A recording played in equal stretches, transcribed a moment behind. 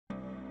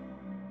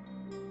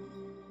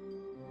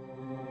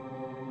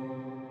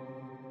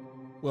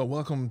Well,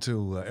 welcome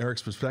to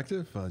Eric's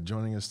Perspective.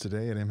 Joining us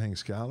today at M.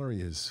 Hanks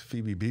Gallery is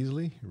Phoebe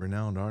Beasley,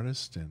 renowned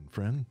artist and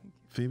friend.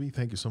 Phoebe,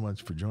 thank you so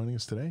much for joining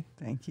us today.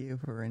 Thank you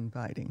for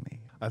inviting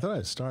me. I thought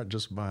I'd start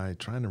just by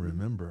trying to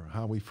remember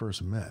how we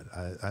first met.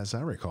 As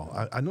I recall,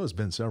 I know it's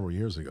been several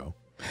years ago,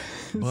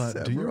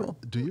 but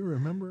do you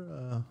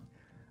remember?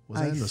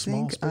 Was that in the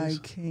small space? I think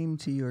I came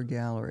to your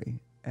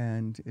gallery,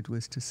 and it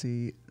was to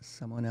see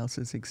someone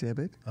else's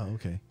exhibit. Oh,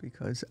 okay.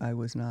 Because I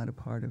was not a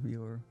part of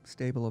your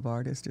stable of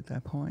artists at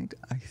that point.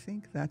 I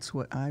think that's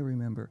what I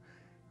remember.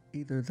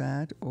 Either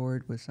that or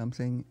it was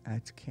something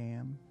at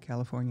CAM,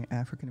 California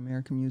African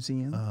American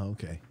Museum. Oh,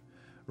 okay.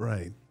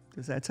 Right.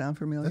 Does that sound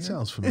familiar? That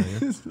sounds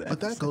familiar.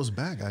 But that goes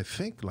back, I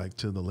think, like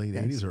to the late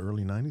 80s or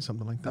early 90s,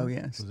 something like that. Oh,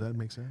 yes. Does that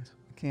make sense?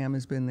 CAM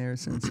has been there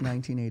since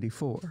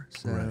 1984.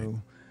 So,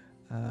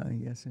 right.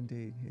 Yes,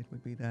 indeed. It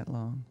would be that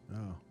long.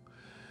 Oh.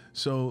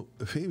 So,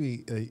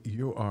 Phoebe,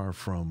 you are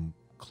from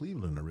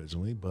Cleveland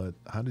originally, but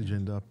how did you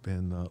end up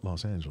in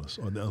Los Angeles,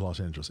 or the Los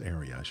Angeles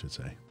area, I should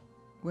say?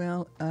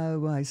 Well,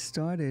 I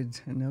started,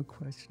 no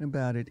question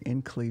about it,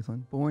 in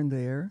Cleveland, born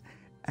there,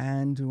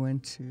 and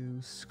went to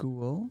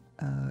school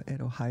at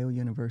Ohio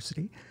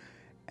University,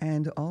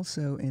 and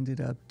also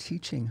ended up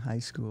teaching high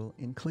school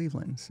in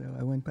Cleveland. So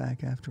I went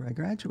back after I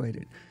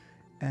graduated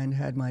and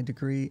had my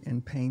degree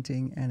in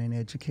painting and in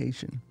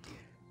education.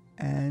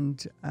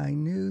 And I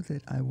knew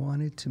that I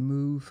wanted to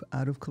move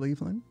out of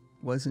Cleveland.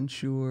 Wasn't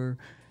sure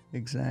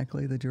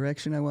exactly the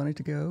direction I wanted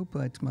to go,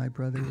 but my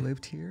brother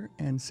lived here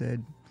and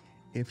said,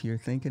 if you're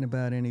thinking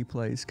about any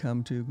place,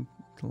 come to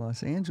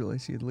Los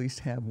Angeles. You at least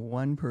have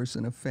one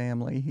person of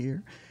family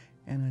here.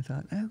 And I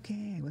thought,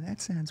 okay, well,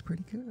 that sounds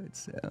pretty good.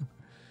 So,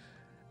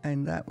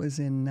 and that was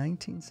in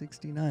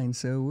 1969.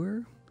 So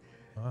we're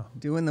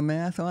doing the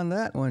math on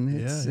that one.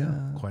 It's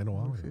quite a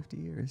while. 50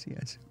 years,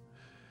 yes.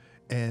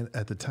 And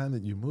at the time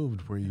that you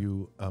moved, were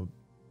you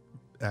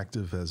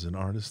active as an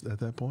artist at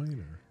that point?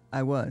 Or?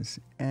 I was.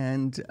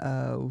 And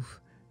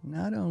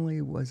not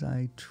only was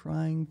I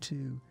trying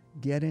to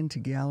get into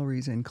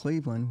galleries in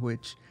Cleveland,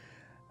 which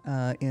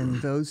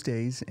in those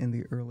days, in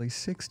the early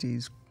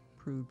 60s,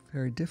 proved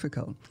very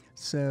difficult.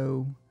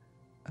 So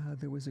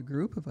there was a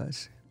group of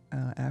us,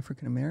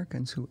 African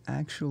Americans, who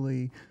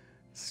actually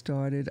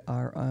started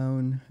our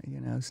own,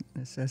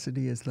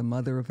 necessity is the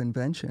mother of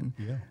invention.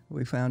 Yeah.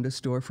 We found a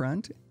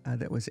storefront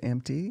that was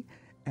empty,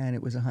 and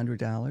it was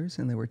 $100,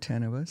 and there were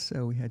 10 of us,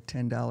 so we had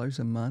 $10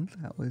 a month.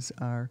 That was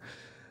our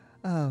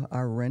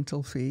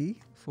rental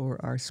fee for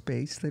our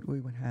space that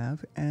we would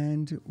have,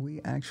 and we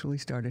actually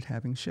started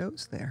having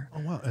shows there.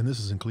 Oh, wow. And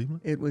this is in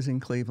Cleveland? It was in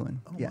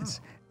Cleveland, oh,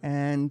 yes. Wow.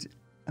 And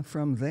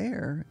from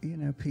there,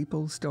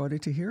 people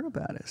started to hear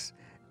about us.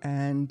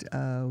 And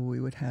we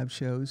would have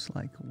shows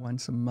like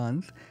once a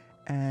month,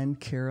 and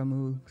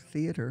Karamu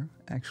Theater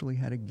actually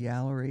had a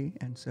gallery,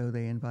 and so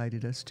they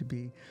invited us to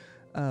be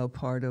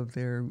part of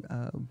their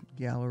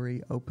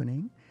gallery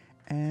opening.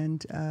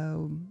 And,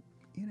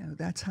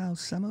 that's how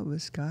some of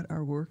us got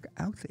our work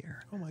out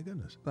there. Oh, my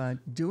goodness.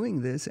 But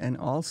doing this and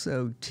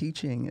also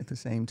teaching at the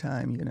same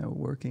time,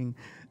 working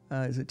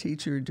as a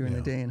teacher during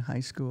the day in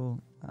high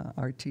school,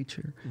 art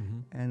teacher,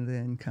 and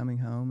then coming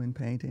home and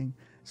painting.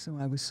 So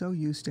I was so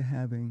used to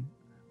having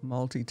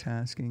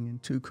multitasking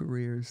and two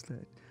careers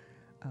that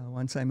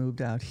once I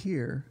moved out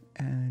here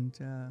and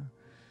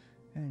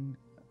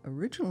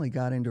originally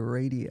got into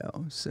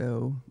radio.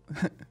 So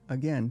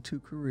again, two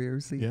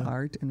careers, the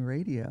art and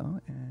radio,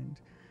 and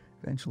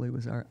eventually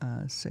was our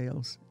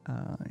sales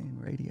in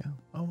radio.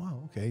 Oh,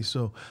 wow. Okay.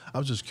 So I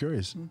was just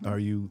curious, are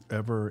you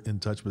ever in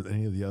touch with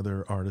any of the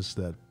other artists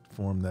that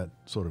form that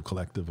sort of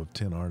collective of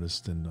 10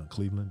 artists in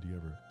Cleveland? Do you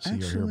ever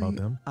see or hear about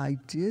them? I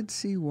did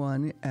see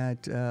one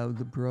at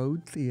the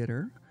Broad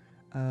Theater.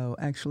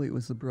 Actually, it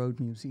was the Broad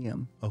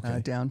Museum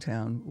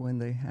downtown when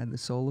they had the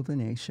Soul of a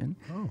Nation.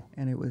 Oh.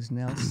 And it was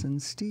Nelson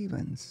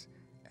Stevens.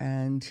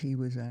 And he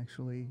was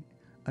actually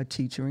a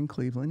teacher in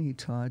Cleveland. He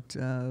taught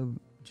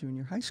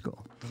junior high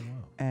school. Oh,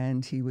 wow.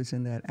 And he was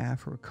in that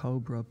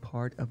Afro-Cobra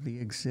part of the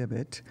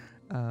exhibit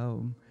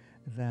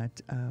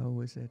that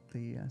was at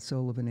the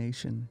Soul of a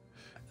Nation.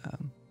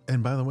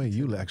 And by the way,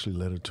 you actually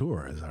led a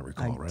tour, as I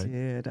recall, right?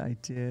 I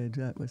did.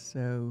 That was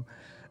so,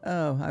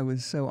 I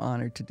was so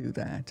honored to do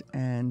that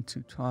and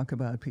to talk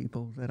about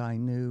people that I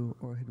knew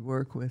or had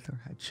worked with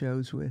or had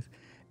shows with,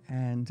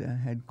 and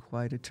had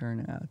quite a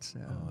turnout.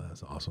 So. Oh,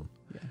 that's awesome.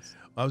 Yes.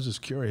 I was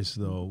just curious,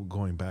 though,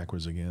 going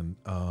backwards again,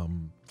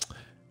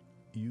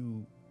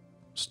 you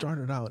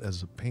started out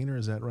as a painter,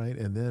 is that right?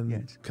 And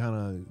then kind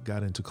of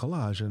got into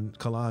collage, and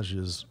collage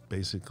is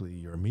basically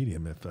your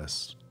medium, if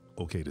that's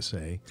okay to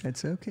say.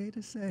 It's okay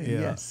to say, yeah.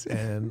 yes.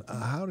 And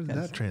how did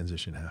that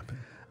transition happen?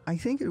 I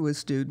think it was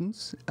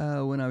students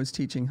when I was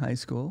teaching high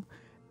school,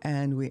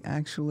 and we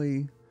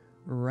actually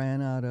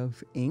ran out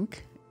of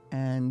ink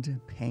and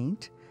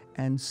paint,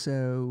 and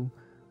so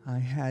I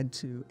had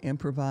to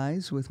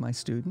improvise with my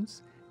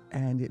students,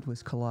 and it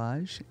was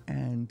collage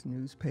and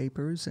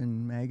newspapers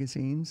and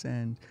magazines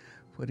and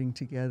putting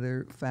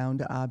together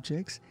found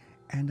objects,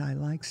 and I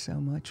liked so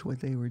much what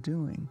they were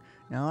doing.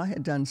 Now, I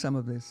had done some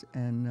of this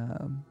in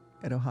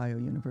at Ohio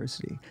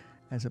University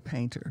as a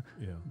painter.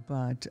 Yeah.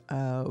 But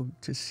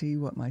to see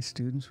what my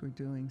students were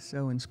doing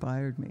so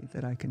inspired me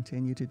that I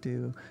continue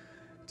to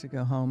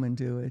go home and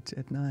do it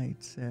at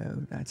night.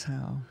 So that's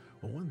how.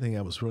 Well, one thing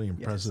that was really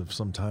impressive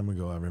some time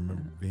ago, I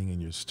remember being in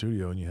your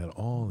studio and you had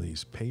all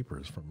these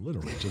papers from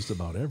literally just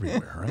about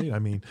everywhere, right? I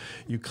mean,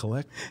 you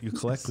collect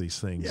these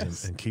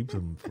things and keep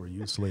them for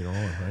use later on,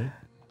 right?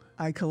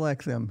 I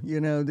collect them. You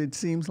know, it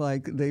seems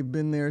like they've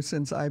been there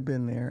since I've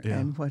been there. Yeah.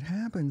 And what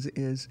happens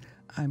is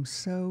I'm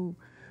so,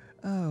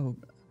 oh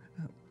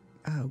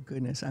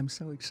goodness, I'm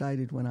so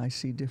excited when I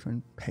see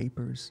different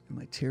papers and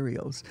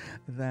materials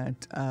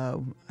that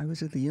I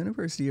was at the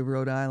University of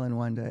Rhode Island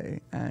one day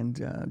and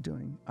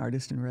doing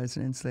artist in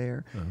residence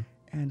there.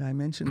 And I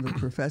mentioned the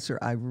professor,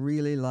 I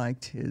really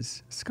liked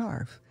his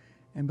scarf.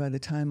 And by the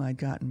time I'd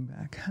gotten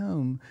back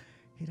home,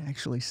 he'd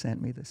actually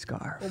sent me the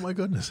scarf. Oh my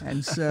goodness.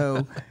 And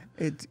so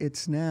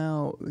it's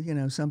now, you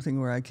know, something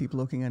where I keep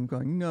looking and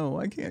going, no,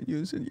 I can't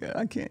use it yet.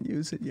 I can't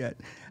use it yet.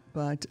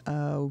 But,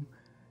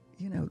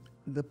 you know,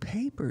 the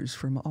papers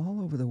from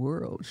all over the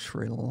world,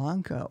 Sri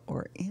Lanka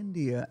or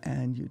India,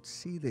 and you'd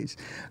see the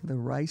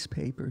rice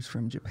papers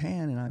from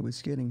Japan, and I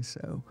was getting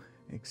so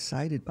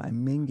excited by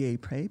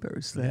Mingei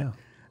papers that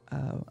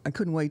I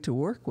couldn't wait to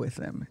work with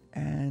them.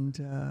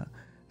 And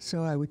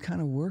so I would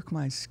kind of work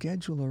my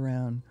schedule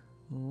around,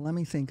 let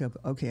me think of,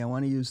 okay, I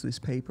want to use this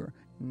paper.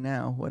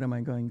 Now, what am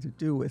I going to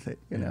do with it?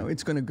 You know,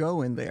 it's going to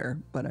go in there,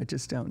 but I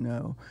just don't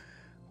know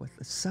what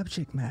the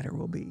subject matter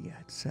will be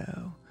yet.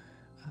 So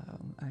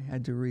I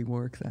had to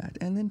rework that.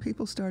 And then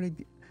people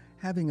started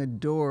having a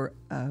door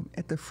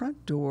at the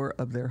front door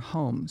of their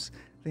homes.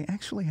 They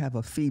actually have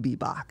a Phoebe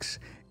box.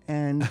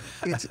 And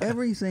it's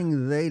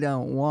everything they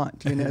don't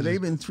want. You know,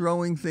 they've been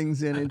throwing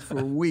things in it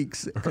for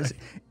weeks because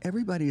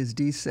everybody is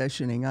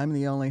de-sessioning. I'm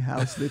the only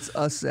house that's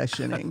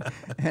us-sessioning.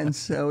 And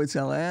so it's,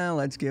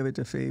 let's give it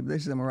to Phoebe.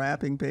 There's some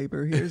wrapping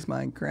paper. Here's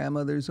my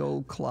grandmother's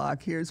old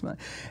clock. Here's my...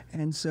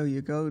 And so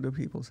you go to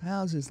people's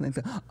houses and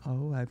they think,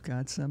 oh, I've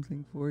got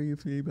something for you,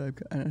 Phoebe.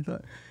 And I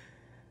thought,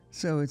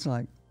 so it's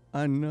like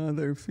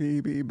another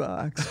Phoebe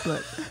box.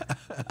 But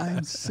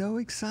I'm so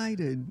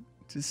excited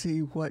to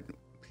see what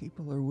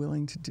people are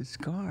willing to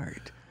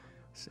discard.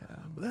 So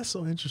that's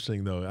so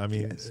interesting, though. I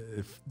mean,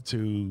 if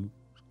to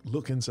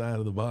look inside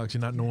of the box,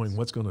 you're not knowing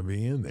what's going to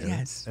be in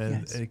there.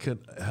 And it could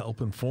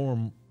help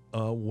inform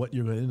what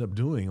you're going to end up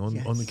doing on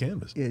the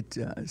canvas. It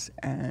does.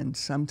 And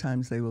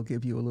sometimes they will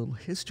give you a little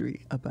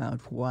history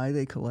about why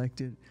they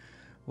collected,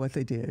 what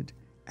they did.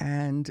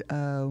 And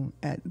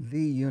at the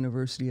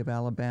University of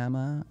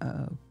Alabama,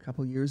 a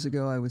couple years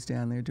ago, I was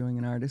down there doing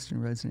an artist in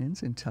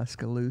residence in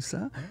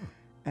Tuscaloosa.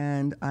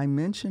 And I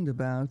mentioned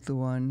about the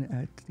one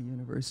at the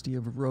University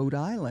of Rhode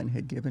Island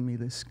had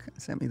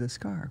sent me the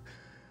scarf.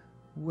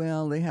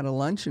 Well, they had a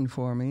luncheon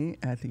for me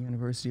at the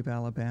University of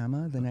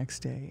Alabama the next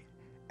day,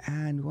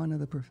 and one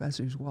of the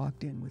professors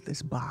walked in with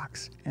this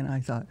box, and I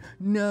thought,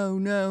 no.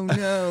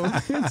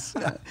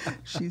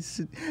 She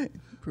said,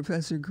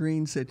 Professor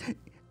Green said,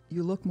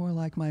 you look more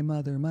like my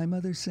mother. My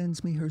mother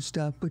sends me her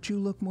stuff, but you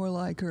look more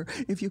like her.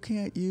 If you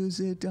can't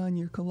use it on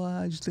your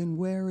collage, then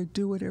wear it,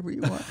 do whatever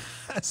you want.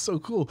 That's so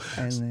cool.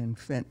 And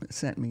then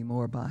sent me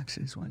more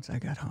boxes once I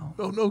got home.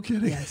 Oh, no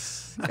kidding.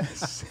 Yes.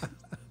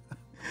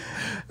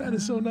 That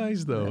is so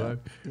nice, though.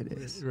 Yeah, it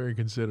is. Very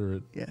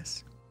considerate.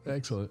 Yes.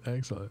 Excellent.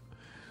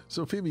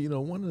 So, Phoebe, you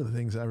know, one of the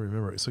things I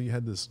remember, so you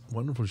had this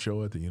wonderful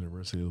show at the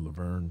University of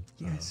Laverne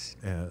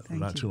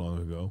not too long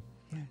ago.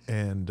 Yes.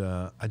 And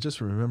I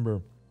just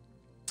remember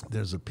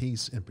there's a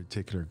piece in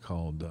particular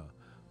called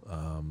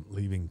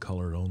Leaving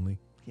Colored Only.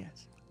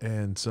 Yes.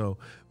 And so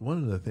one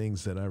of the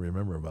things that I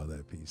remember about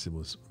that piece, it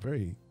was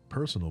very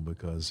personal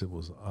because it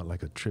was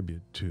like a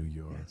tribute to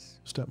your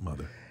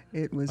stepmother.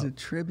 It was a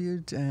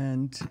tribute,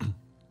 and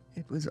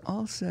it was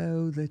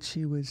also that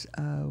she was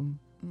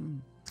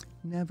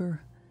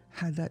never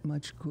had that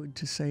much good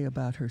to say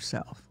about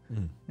herself.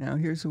 Now,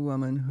 here's a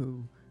woman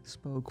who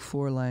spoke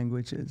 4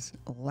 languages,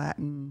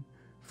 Latin,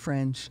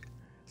 French,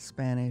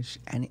 Spanish,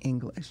 and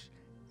English,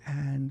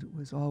 and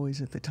was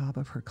always at the top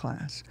of her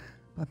class.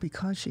 But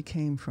because she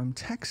came from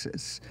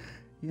Texas,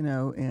 you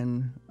know,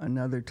 in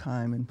another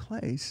time and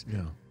place,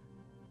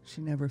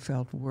 she never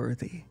felt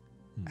worthy.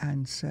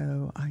 And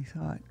so I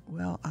thought,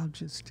 well, I'll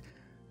just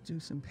do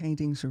some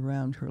paintings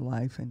around her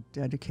life and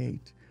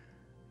dedicate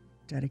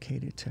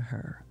it to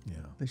her,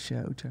 the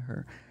show to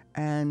her.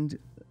 And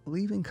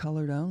Leaving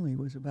Colored Only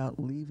was about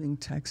leaving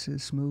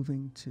Texas,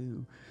 moving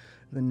to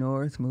the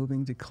North,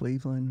 moving to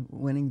Cleveland,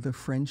 winning the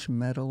French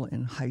medal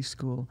in high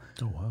school.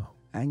 Oh, wow.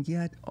 And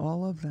yet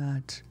all of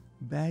that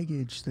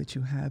baggage that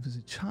you have as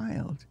a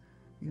child,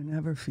 you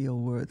never feel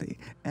worthy.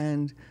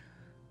 And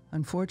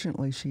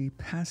unfortunately, she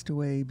passed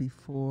away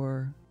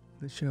before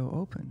the show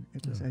opened.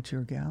 It was at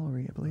your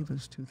gallery, I believe it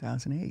was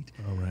 2008.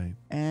 All right.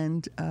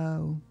 And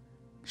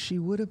she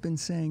would have been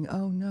saying,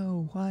 oh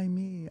no, why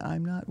me?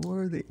 I'm not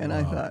worthy. And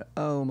I thought,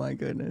 oh my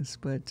goodness.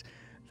 But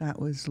that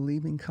was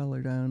Leaving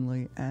Colored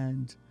Only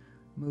and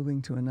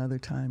moving to another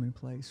time and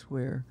place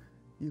where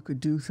you could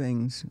do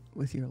things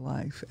with your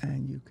life,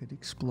 and you could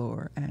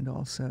explore, and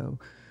also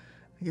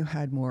you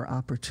had more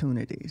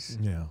opportunities.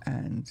 Yeah.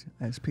 And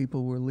as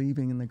people were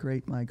leaving in the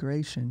Great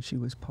Migration, she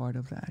was part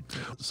of that.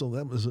 So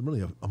that was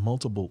really a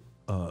multitude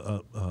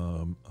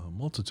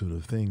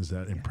of things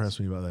that impressed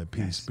me about that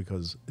piece,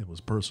 because it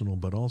was personal,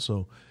 but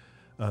also,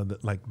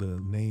 like the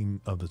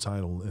name of the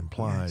title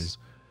implies,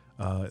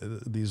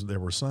 there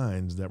were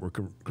signs that were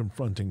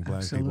confronting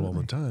black people all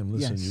the time.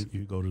 Listen,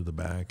 you go to the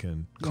back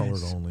and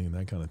colored only and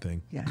that kind of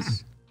thing.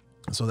 Yes.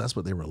 So that's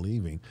what they were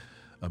leaving,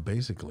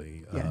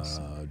 basically,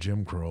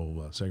 Jim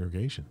Crow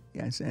segregation.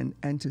 Yes,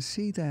 and to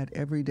see that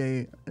every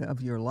day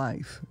of your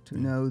life, to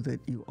know that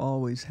you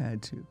always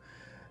had to,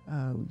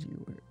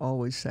 you were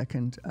always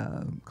second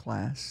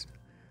class,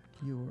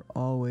 you were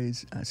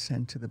always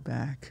sent to the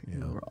back, you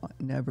were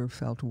never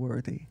felt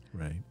worthy.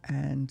 Right.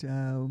 And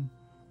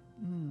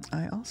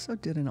I also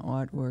did an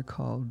artwork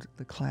called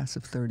The Class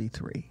of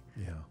 33.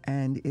 Yeah.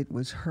 And it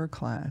was her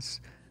class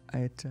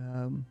at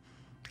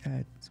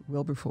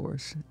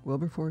Wilberforce.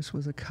 Wilberforce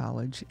was a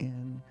college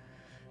in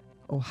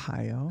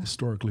Ohio.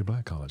 Historically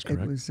black college,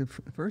 correct? It was the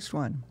first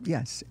one,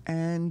 yes.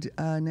 And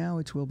now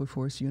it's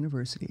Wilberforce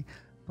University.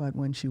 But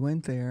when she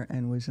went there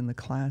and was in the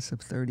class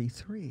of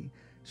 33,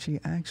 she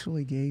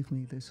actually gave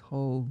me this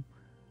whole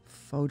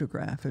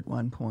photograph at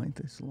one point,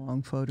 this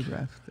long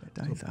photograph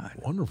that I thought.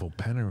 Wonderful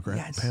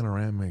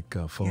panoramic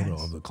photo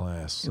of the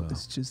class, it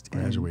was just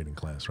graduating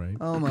class, right?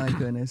 Oh my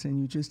goodness,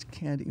 and you just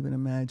can't even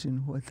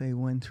imagine what they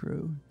went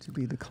through to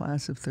be the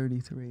class of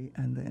 33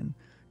 and then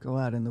go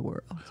out in the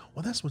world.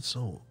 Well, that's what's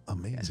so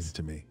amazing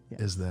to me,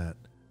 is that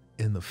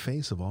in the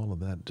face of all of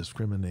that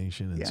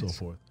discrimination and so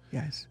forth,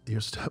 your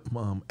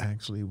stepmom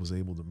actually was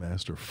able to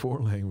master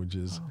 4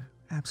 languages,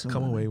 absolutely,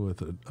 come away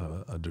with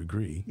a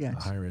degree in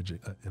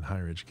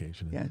higher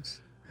education.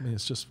 Yes. I mean,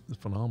 it's just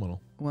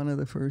phenomenal. One of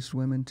the first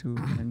women to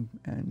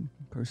and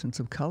persons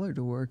of color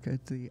to work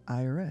at the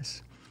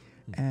IRS,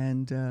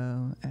 and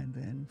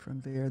then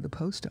from there the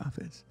post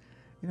office.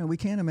 You know, we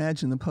can't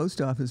imagine the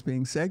post office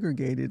being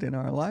segregated in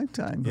our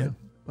lifetime,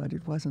 but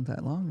it wasn't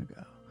that long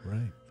ago.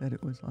 Right. That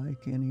it was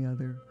like any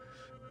other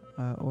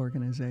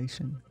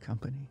organization,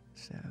 company.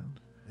 So.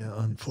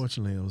 Yeah,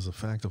 unfortunately, it was a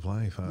fact of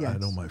life. I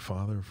know my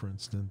father, for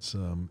instance,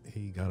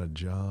 he got a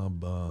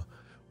job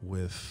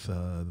with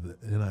the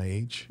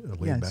NIH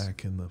way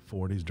back in the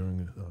 40s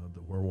during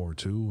the World War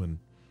II, and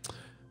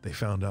they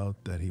found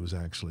out that he was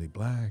actually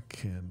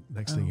black, and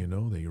next thing you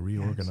know, they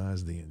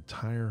reorganized the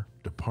entire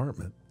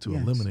department to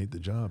eliminate the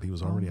job he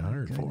was already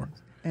hired for.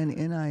 And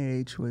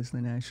NIH was the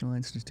National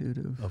Institute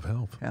of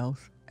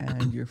Health,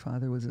 and your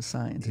father was a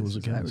scientist, he was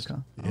a chemist. as I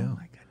recall. Yeah. Oh,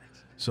 my goodness.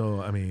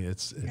 So, I mean,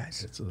 it's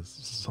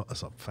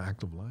a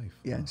fact of life.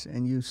 Yes,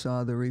 and you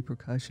saw the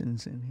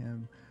repercussions in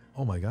him.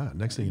 Oh, my God.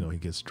 Next thing you know, he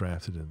gets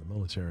drafted in the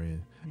military,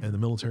 and the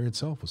military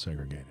itself was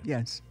segregated.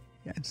 Yes,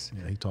 yes.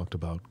 Yeah, he talked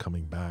about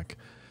coming back.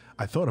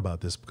 I thought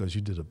about this because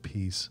you did a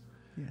piece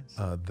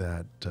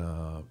that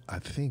I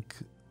think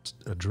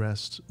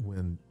addressed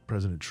when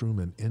President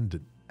Truman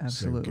ended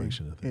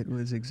segregation. It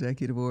was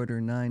Executive Order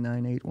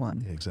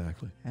 9981. Yeah,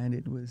 exactly. And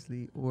it was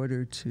the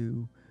order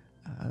to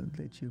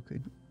that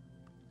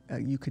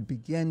you could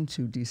begin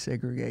to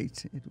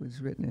desegregate. It was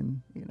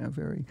written in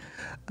very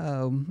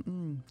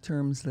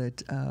terms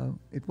that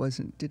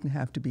it didn't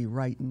have to be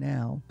right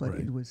now, but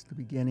it was the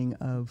beginning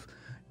of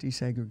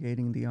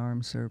desegregating the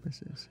armed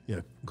services.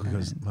 Yeah,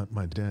 because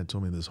my dad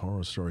told me this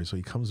horror story. So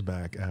he comes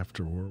back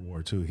after World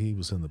War II. He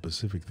was in the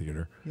Pacific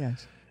Theater.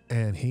 Yes.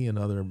 And he and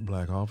other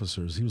black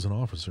officers, he was an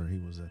officer. He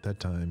was at that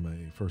time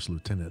a first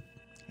lieutenant.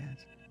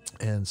 Yes.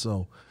 And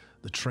so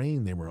the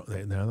train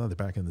now they're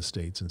back in the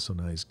States, and so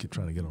now he's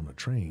trying to get on a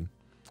train,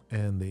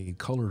 and the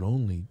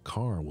colored-only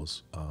car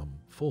was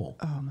full.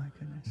 Oh, my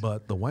goodness.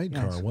 But the white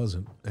car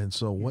wasn't. And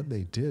so what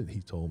they did,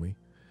 he told me,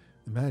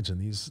 imagine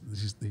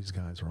these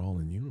guys are all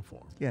in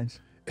uniform. Yes.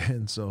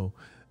 And so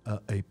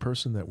a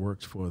person that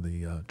worked for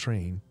the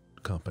train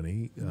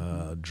company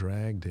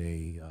dragged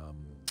a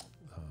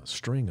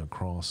string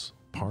across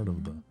part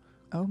of the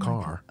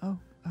car,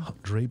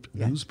 draped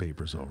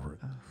newspapers over it.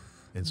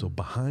 And so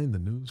behind the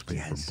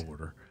newspaper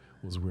border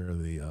was where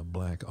the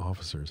black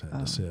officers had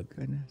to sit.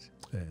 Goodness.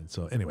 And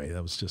so anyway,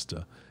 that was just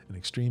an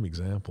extreme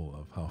example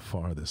of how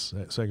far this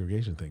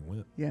segregation thing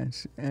went.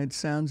 Yes, and it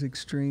sounds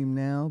extreme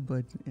now,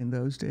 but in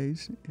those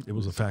days, it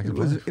was a fact of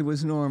life. It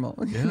was normal.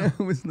 Yeah.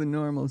 It was the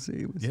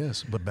normalcy.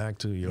 Yes, but back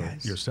to your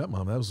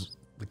stepmom, that was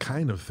the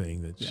kind of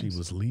thing that she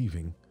was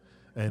leaving,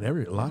 and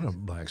a lot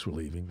of blacks were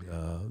leaving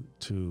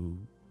to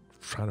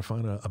try to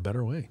find a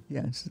better way.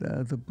 Yes,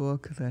 the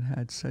book that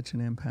had such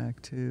an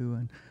impact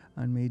too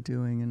on me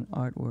doing an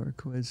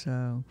artwork was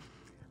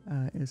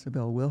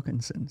Isabel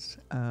Wilkinson's,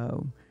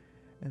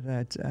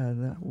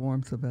 The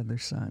Warmth of Other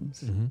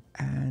Suns. Mm-hmm.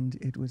 And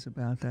it was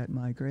about that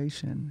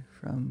migration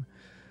from,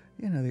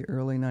 the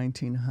early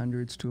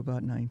 1900s to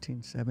about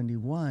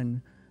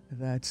 1971,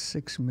 that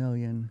 6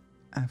 million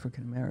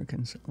African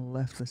Americans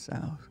left the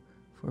South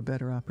for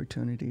better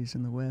opportunities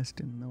in the West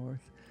and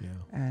North. Yeah.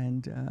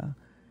 And,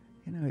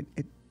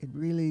 it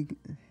really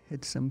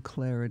hit some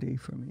clarity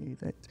for me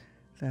that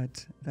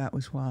that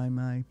was why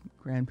my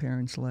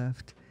grandparents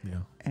left. Yeah.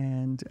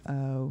 And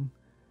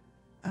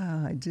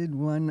I did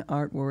one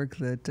artwork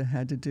that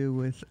had to do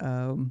with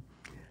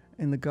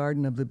in the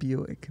garden of the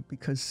Buick,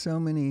 because so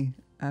many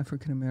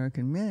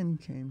African-American men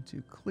came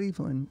to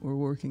Cleveland, were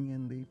working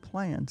in the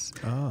plants,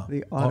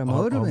 the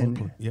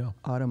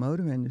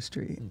automotive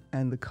industry,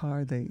 and the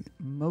car they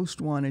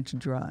most wanted to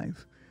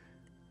drive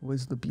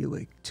was the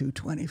Buick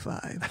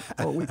 225.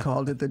 Or we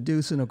called it the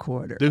deuce and a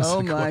quarter.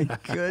 My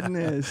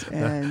goodness.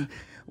 And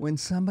when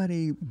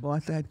somebody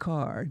bought that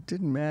car, it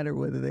didn't matter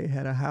whether they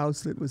had a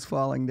house that was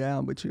falling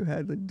down, but you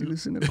had the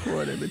deuce and a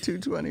quarter, the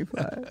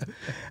 225.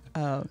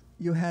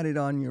 You had it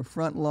on your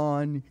front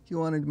lawn. You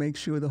wanted to make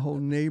sure the whole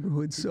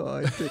neighborhood saw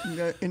it,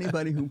 that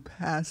anybody who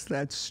passed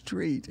that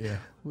street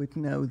would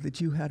know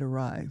that you had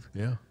arrived,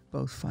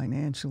 both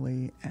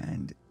financially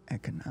and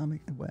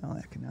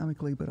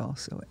economically, but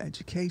also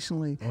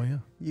educationally. Oh, yeah.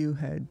 You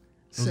had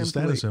It was a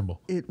status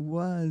symbol. It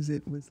was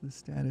the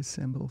status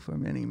symbol for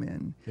many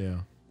men. Yeah.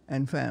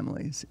 And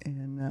families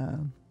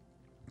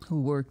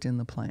who worked in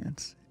the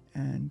plants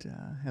and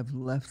have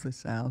left the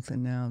South,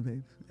 and now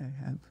they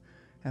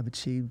have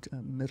achieved a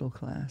middle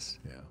class.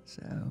 Yeah.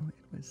 So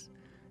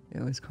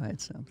it was quite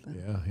something.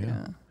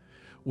 Yeah.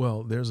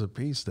 Well, there's a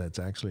piece that's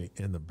actually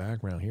in the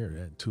background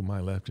here, to my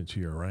left and to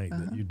your right,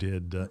 that you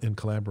did in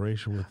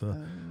collaboration with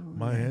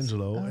Maya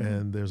Angelou,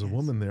 and there's a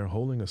woman there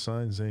holding a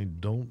sign saying,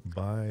 "Don't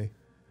buy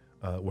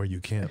where you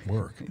can't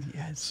work."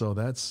 Yes. So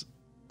that's.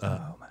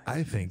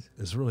 I think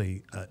is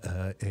really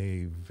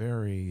a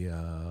very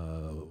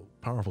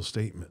powerful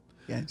statement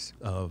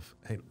of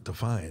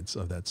defiance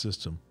of that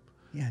system.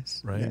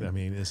 Yes. Right? Yeah. I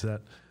mean, is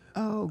that...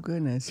 Oh,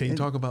 goodness. Can you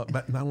talk about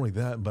not only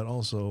that, but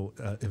also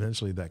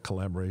eventually that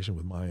collaboration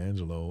with Maya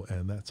Angelou,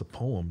 and that's a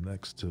poem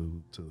next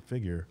to the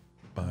figure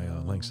by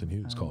Langston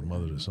Hughes called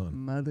Mother to Son.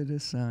 Mother to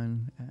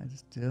Son,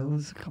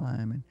 still's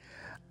climbing.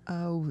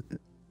 Oh,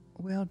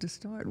 well, to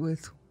start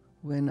with,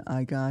 when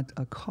I got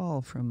a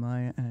call from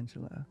Maya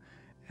Angelou,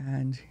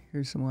 and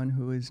here's someone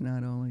who is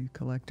not only a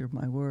collector of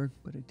my work,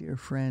 but a dear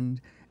friend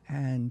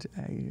and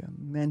a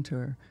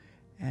mentor.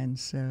 And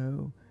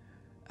so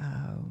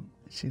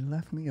she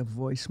left me a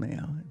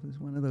voicemail. It was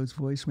one of those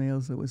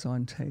voicemails that was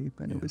on tape,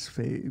 and it was,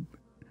 "Phoebe,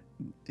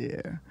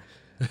 dear,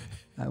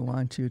 I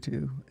want you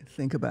to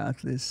think about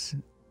this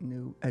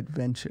new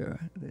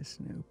adventure, this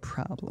new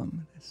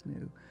problem,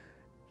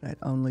 that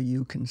only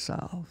you can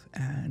solve.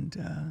 And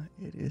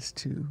it is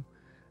to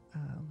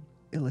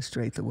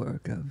illustrate the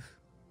work of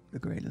the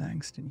great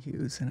Langston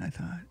Hughes." And I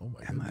thought,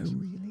 am I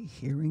really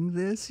hearing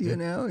this, you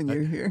know? And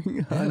you're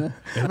hearing and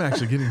I'm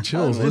actually getting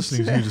chills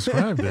listening to you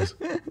describe this.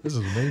 This is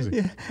amazing.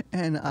 Yeah.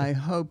 And I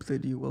hope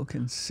that you will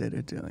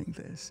consider doing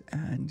this.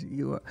 And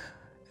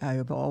I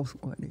have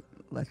already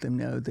let them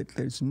know that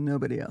there's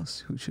nobody else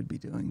who should be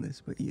doing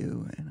this but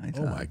you. And I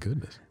thought, oh my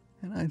goodness.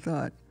 And I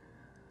thought,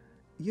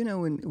 you know,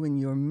 when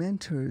your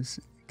mentors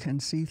can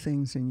see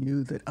things in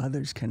you that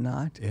others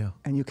cannot,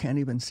 and you can't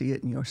even see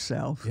it in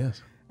yourself,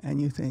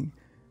 and you think,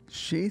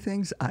 she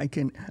thinks I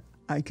can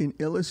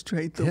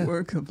illustrate the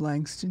work of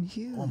Langston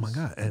Hughes. Oh my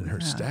God! And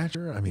her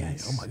stature. I mean,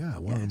 oh my God,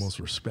 one of the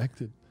most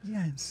respected.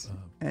 Yes.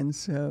 And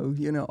so,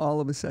 you know, all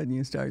of a sudden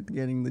you start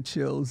getting the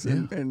chills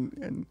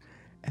and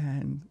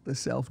the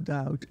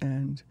self-doubt,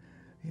 and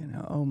you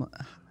know,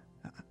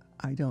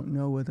 I don't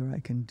know whether I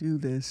can do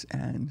this,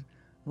 and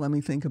let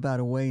me think about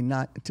a way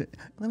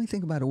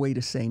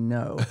to say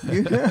no.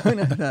 You know?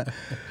 And I thought,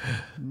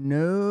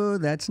 no,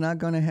 that's not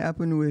going to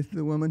happen with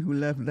the woman who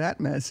left that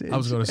message. I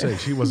was going to say,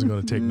 she wasn't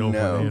going to take no for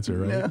an answer,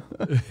 right?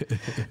 No.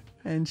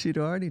 And she'd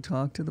already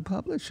talked to the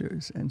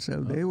publishers, and so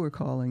they were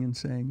calling and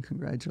saying,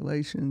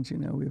 "Congratulations, you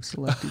know, we have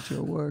selected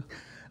your work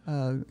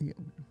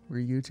for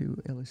you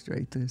to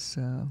illustrate this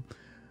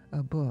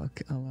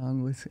book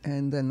along with."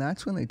 And then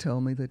that's when they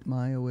told me that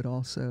Maya would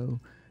also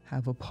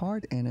have a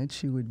part in it.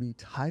 She would be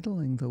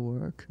titling the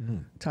work,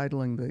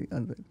 titling the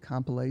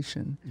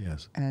compilation,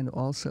 and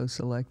also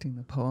selecting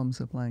the poems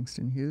of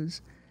Langston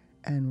Hughes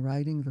and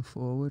writing the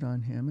foreword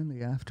on him and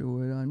the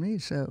afterword on me.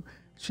 So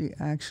she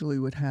actually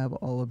would have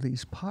all of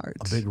these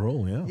parts. A big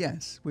role, yeah.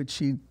 Yes, which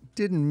she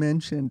didn't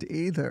mention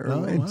either.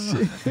 Oh, wow.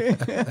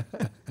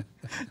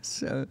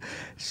 So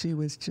she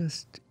was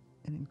just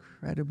an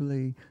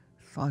incredibly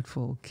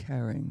thoughtful,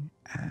 caring,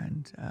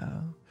 and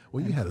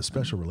well, you had a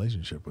special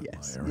relationship with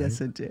Maya, right? Yes,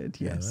 it did.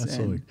 Yes,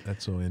 yeah,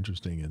 that's so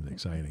interesting and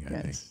exciting.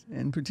 I think,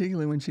 and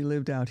particularly when she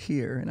lived out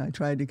here, and I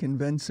tried to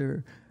convince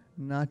her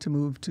not to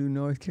move to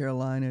North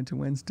Carolina, to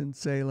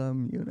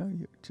Winston-Salem. You know,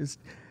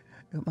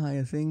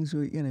 Maya, things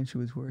were, you know, she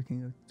was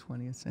working at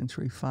 20th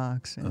Century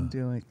Fox and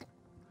doing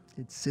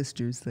its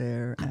sisters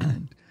there,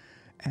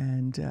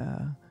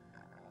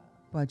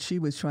 but she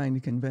was trying to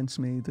convince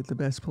me that the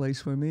best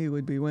place for me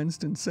would be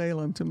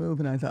Winston-Salem to move,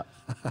 and I thought,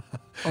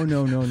 oh,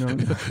 no. I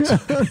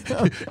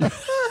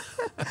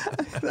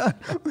thought,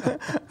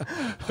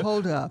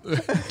 hold up.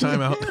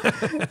 Time out.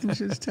 And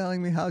she was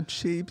telling me how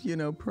cheap, you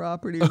know,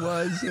 property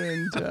was,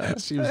 and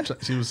she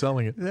was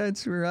selling it.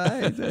 That's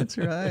right,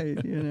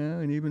 you know,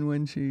 and even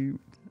when she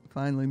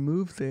finally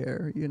moved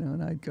there, you know,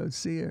 and I'd go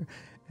see her,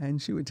 And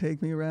she would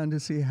take me around to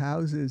see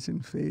houses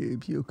in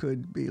Phoebe you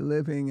could be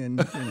living,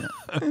 and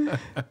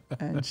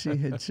and she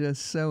had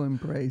just so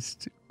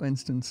embraced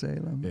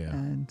Winston-Salem. Yeah.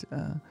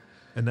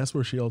 And that's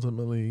where she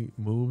ultimately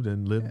moved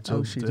and lived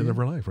till the end of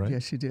her life, right?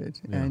 Yes, she did.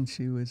 Yeah. And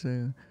she was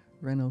a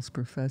Reynolds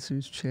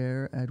Professor's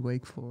Chair at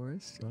Wake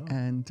Forest,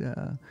 and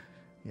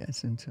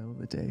yes, until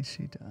the day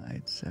she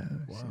died. So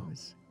she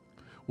was.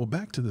 Well,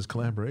 back to this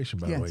collaboration,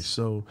 by the way.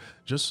 So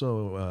just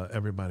so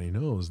everybody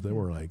knows, there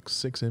were like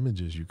 6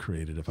 images you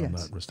created, if I'm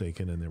not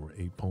mistaken, and there were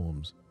 8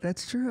 poems.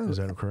 That's true. Is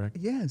that correct?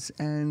 Yes.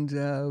 And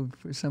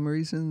for some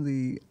reason,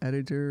 the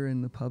editor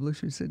and the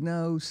publisher said,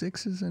 no,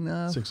 6 is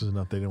enough. 6 is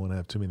enough. They didn't want to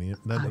have too many,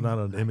 not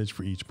an image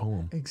for each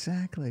poem.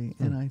 Exactly.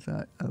 And I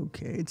thought,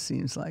 okay, it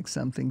seems like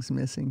something's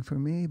missing for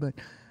me. But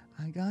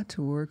I got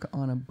to work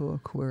on a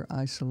book where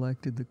I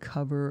selected the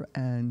cover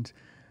and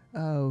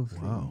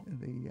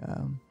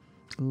the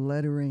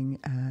lettering,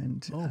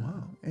 and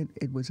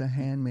it was a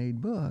handmade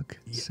book.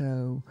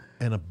 So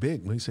and a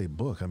big, when you say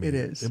book, I mean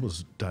it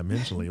was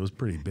dimensionally, it was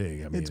pretty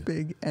big. I mean, it's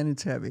big and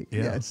it's heavy.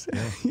 Yes.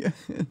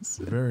 Yes.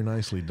 Very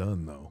nicely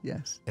done, though.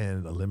 Yes.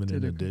 And a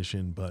limited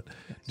edition. But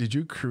did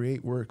you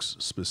create works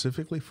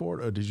specifically for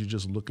it, or did you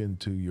just look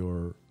into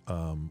your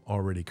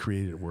already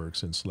created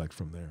works and select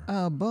from there?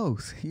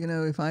 Both.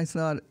 If I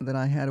thought that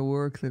I had a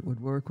work that would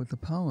work with the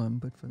poem,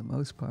 but for the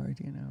most part,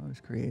 I was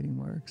creating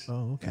works.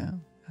 Oh, okay. Yeah.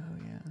 Oh,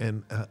 yeah.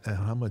 And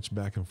how much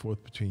back and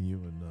forth between you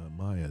and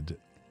Maya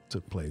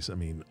took place? I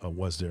mean,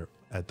 was there,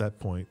 at that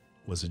point,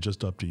 was it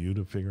just up to you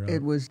to figure out?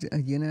 It was,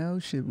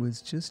 it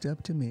was just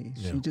up to me.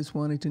 Yeah. She just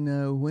wanted to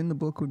know when the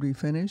book would be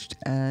finished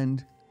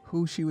and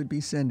who she would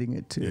be sending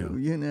it to,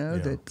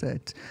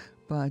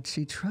 but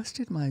she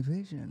trusted my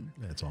vision.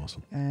 That's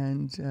awesome.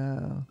 And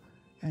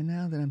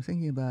now that I'm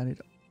thinking about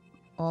it,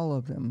 all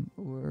of them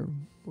were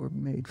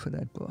made for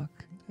that book.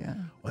 Yeah.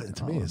 Well,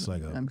 to me, it's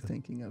like I'm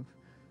thinking of.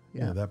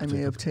 Yeah, I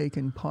may have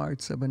taken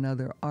parts of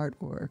another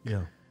artwork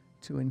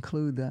to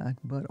include that,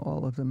 but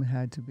all of them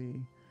had to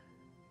be,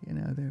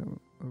 their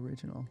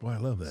original. Boy, I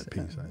love that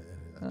piece.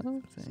 Thank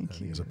you. I think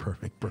it's a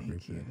perfect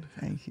fit.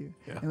 Thank you.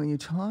 Yeah. And when you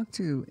talk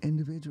to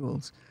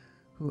individuals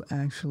who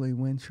actually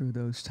went through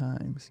those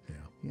times,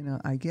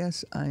 I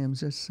guess I am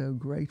just so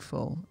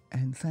grateful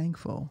and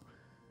thankful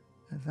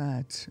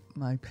that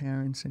my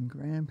parents and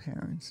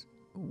grandparents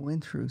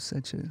went through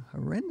such a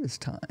horrendous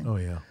time. Oh,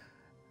 yeah.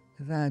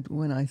 That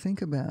when I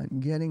think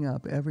about getting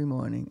up every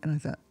morning, and I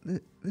thought,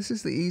 this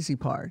is the easy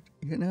part,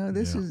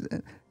 this is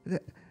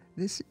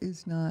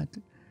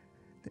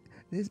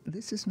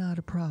not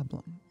a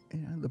problem.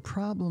 The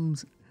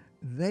problems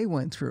they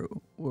went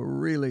through were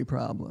really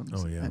problems.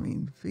 Oh, yeah. I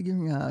mean,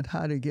 figuring out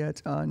how to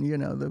get on,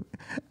 the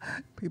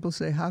people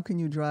say, how can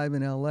you drive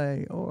in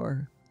L.A.,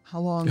 or how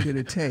long did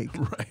it take?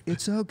 Right.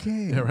 It's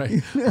okay. Yeah,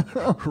 right.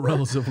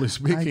 Relatively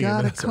speaking. I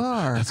got a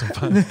car. That's a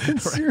fun.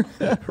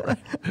 Right.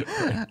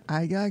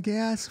 I got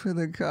gas for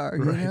the car.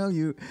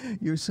 Right.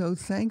 You're so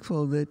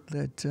thankful that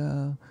that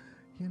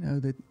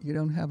you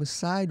don't have a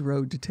side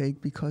road to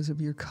take because of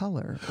your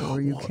color,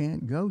 or you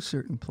can't go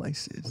certain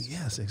places. Well,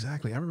 yes,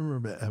 exactly. I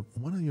remember at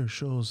one of your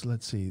shows.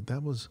 Let's see,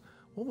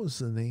 what was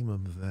the name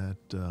of that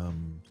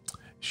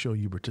show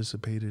you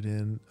participated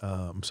in?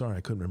 I'm sorry,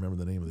 I couldn't remember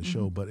the name of the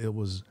show, but it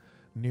was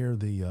near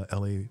the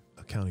L.A.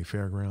 County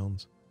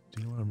Fairgrounds.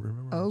 Do you know what I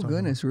remember? Oh,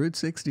 goodness, Route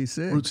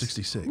 66. Route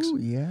 66. Ooh,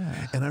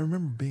 yeah. And I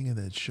remember being in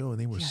that show,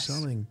 and they were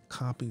selling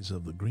copies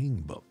of the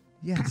Green Book.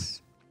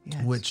 Yes.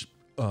 Which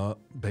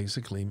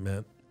basically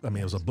meant,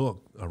 it was a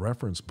book, a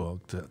reference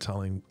book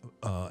telling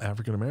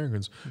African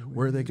Americans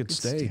where they could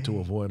stay to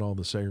avoid all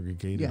the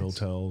segregated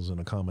hotels and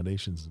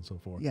accommodations and so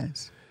forth.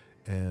 Yes.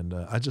 And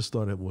I just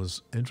thought it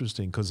was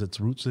interesting because it's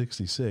Route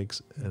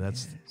 66, and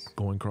that's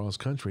going cross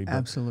country. But,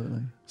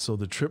 absolutely. So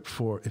the trip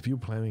if you're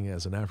planning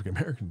as an African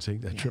American to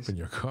take that trip in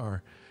your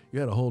car, you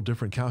had a whole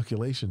different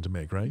calculation to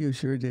make, right? You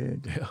sure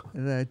did. Yeah.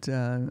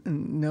 That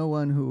no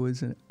one who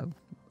was a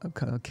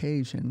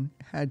Caucasian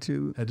had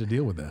to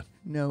deal with that.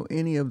 Know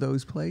any of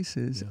those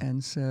places,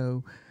 and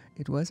so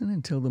it wasn't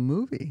until the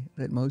movie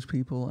that most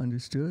people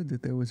understood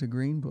that there was a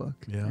Green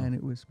Book, and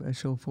it was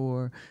special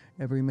for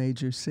every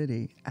major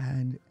city,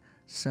 and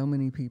so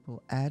many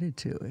people added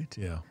to it,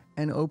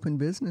 and opened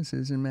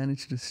businesses and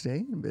managed to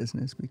stay in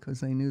business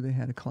because they knew they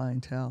had a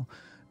clientele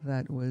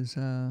that was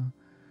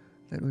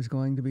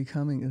going to be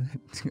coming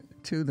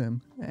to them,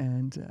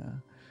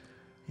 and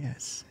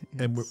yes.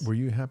 And were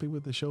you happy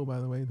with the show, by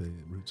the way, the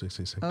Route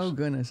 66? Oh,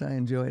 goodness, I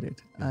enjoyed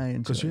it. I enjoyed it.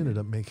 Because you ended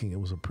up making, it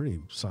was a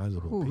pretty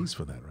sizable piece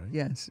for that, right?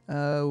 Yes.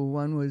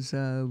 One was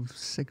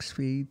 6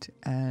 feet,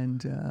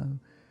 and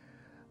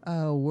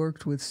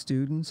worked with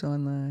students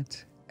on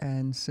that.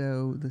 And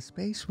so the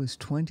space was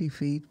 20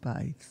 feet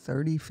by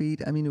 30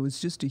 feet. I mean, it was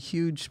just a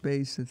huge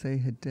space that they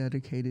had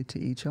dedicated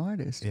to each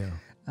artist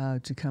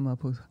to come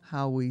up with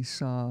how we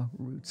saw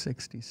Route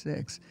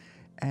 66.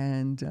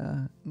 And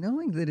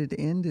knowing that it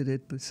ended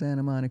at the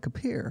Santa Monica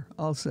Pier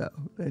also,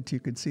 that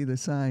you could see the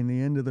sign, the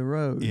end of the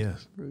road,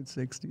 Route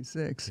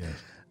 66. Yes.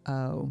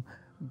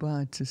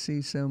 But to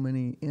see so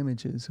many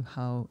images of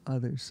how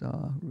others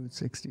saw Route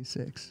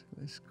 66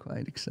 was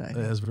quite exciting.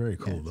 That's very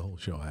cool, Yes. the whole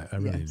show. I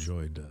really Yes.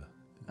 enjoyed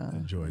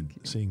Thank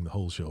you. seeing the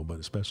whole show, but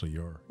especially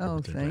your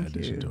particular Thank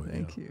addition you. to it.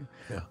 Thank you.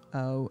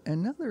 Yeah.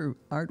 Another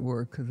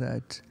artwork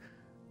that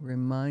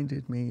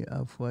reminded me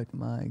of what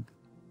my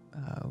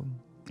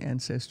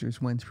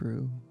ancestors went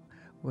through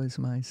was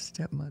my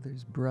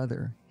stepmother's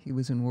brother. He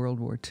was in World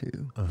War II.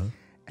 Uh-huh.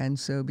 And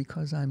so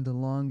because I'm the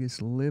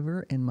longest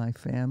liver in my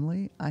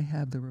family, I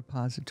have the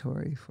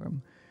repository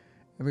from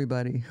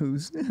everybody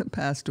who's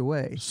passed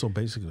away. So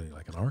basically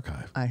like an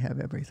archive. I have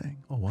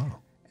everything. Oh, wow.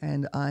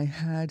 And I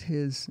had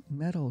his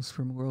medals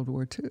from World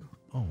War II.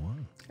 Oh, wow.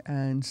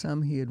 And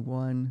some he had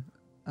won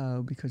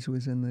because he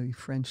was in the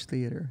French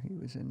theater. He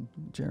was in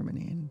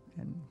Germany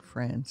and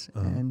France.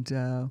 Uh-huh.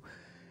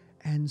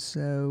 And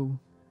so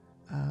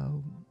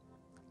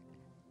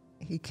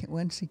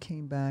once he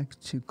came back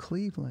to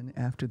Cleveland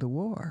after the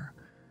war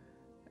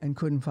and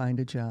couldn't find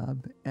a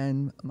job,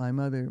 and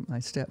my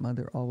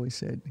stepmother always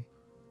said,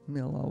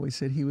 Mill always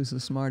said he was the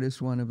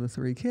smartest one of the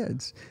three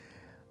kids.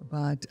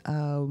 But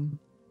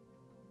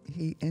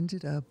he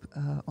ended up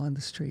on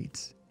the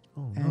streets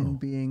and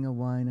being a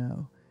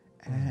wino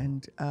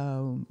and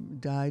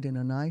died in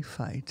a knife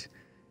fight.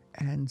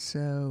 And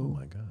so Oh,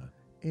 my God.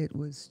 it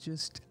was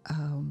just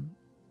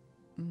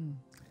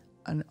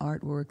an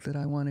artwork that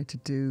I wanted to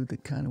do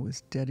that kind of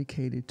was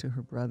dedicated to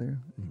her brother.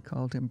 He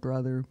called him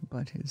brother,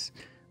 but his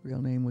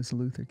real name was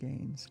Luther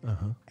Gaines.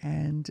 Uh-huh.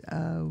 And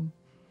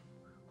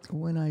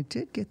when I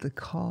did get the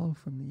call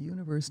from the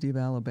University of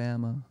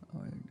Alabama,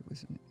 or I think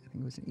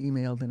it was an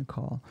email, then a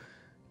call,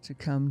 to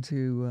come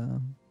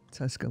to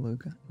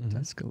Tuscaloosa,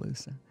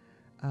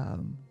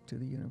 to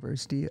the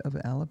University of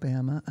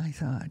Alabama, I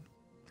thought,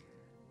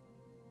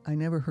 I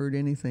never heard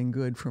anything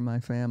good from my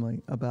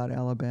family about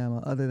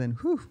Alabama other than,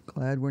 whew,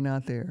 glad we're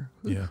not there.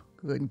 Whew, Yeah.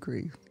 good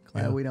grief.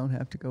 Glad we don't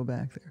have to go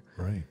back there.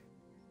 Right.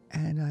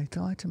 And I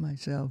thought to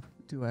myself,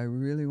 do I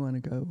really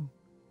want to go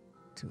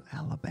to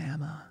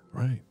Alabama?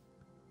 Right.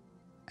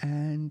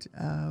 And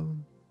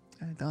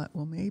I thought,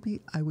 well,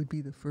 maybe I would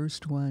be the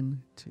first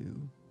one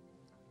to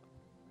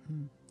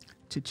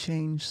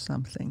change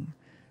something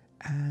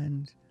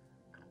and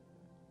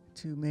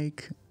to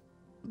make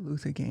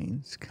Luther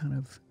Gaines kind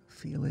of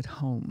feel at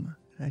home,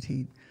 that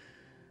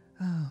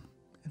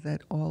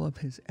that all of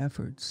his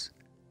efforts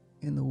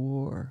in the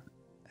war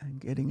and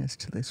getting us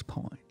to this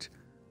point,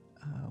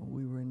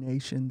 we were a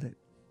nation that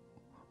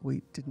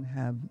we didn't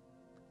have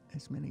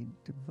as many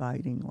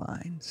dividing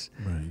lines,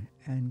 Right.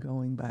 and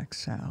going back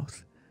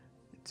south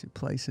to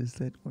places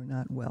that were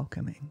not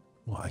welcoming.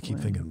 Well, I keep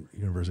thinking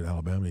University of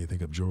Alabama, you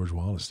think of George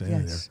Wallace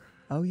standing there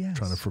Oh, yes.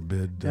 trying to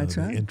forbid That's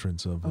the right.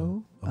 entrance of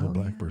a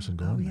black person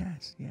going there.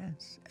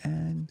 Yes.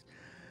 And,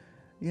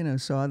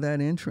 saw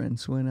that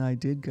entrance. When I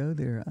did go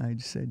there, I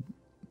said,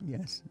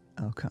 yes,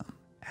 I'll come.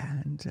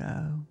 And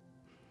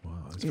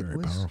Wow, that's very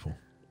powerful.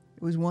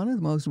 it was one of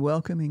the most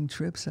welcoming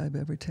trips I've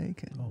ever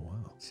taken. Oh,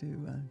 wow.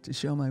 To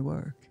show my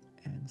work.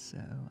 And so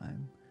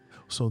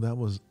So that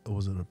was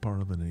it a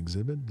part of an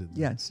exhibit?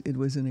 Yes, it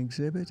was an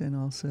exhibit and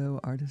also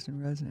artist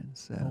in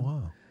residence. So Oh,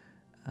 wow.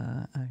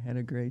 I had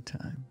a great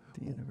time at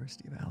the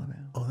University of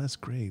Alabama. Oh, that's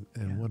great.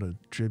 And what a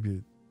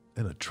tribute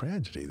and a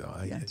tragedy, though.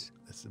 Yes.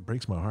 It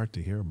breaks my heart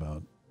to hear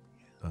about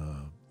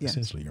Yes.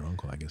 essentially your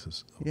uncle, I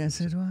guess. Yes,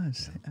 it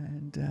was.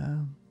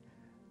 Yeah.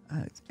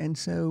 And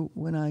so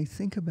when I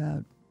think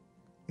about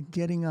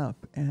getting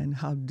up and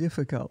how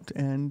difficult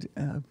and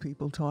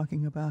people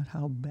talking about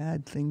how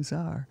bad things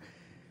are,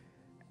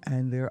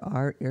 and there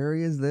are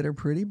areas that are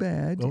pretty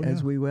bad,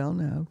 as we well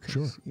know.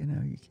 'Cause,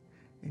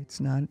 it's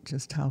not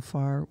just how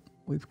far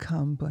we've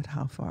come, but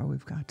how far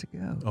we've got to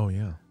go. Oh,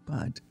 yeah.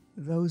 But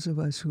those of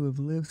us who have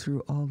lived through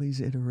all these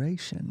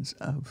iterations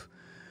of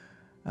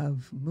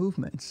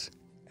movements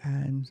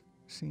and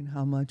seen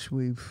how much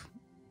we've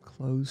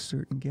closed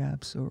certain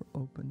gaps or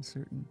opened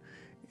certain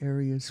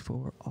areas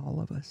for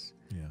all of us,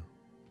 Yeah.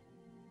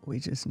 we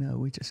just know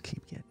we just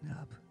keep getting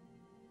up.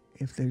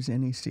 If there's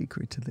any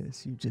secret to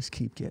this, you just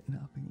keep getting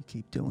up and you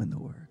keep doing the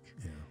work.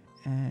 Yeah.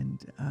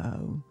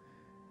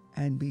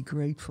 And be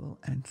grateful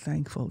and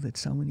thankful that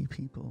so many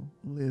people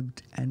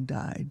lived and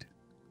died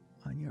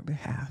on your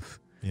behalf.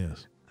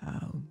 Yes.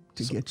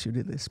 To get you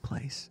to this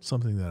place.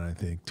 Something that I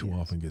think too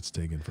often gets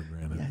taken for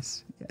granted.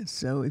 Yes.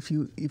 So if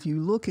you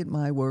look at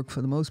my work,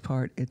 for the most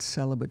part, it's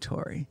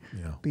celebratory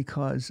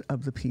because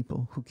of the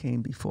people who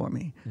came before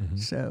me. Mm-hmm.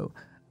 So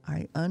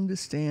I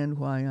understand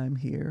why I'm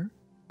here.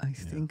 I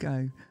think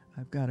I've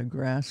got a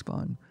grasp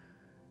on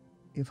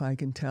if I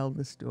can tell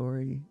the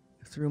story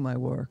through my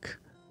work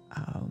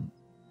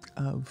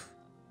of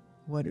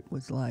what it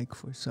was like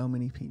for so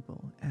many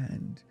people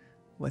and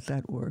what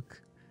that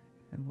work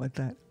and what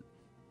that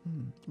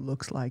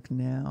looks like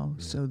now.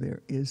 Yeah. So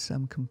there is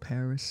some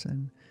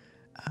comparison.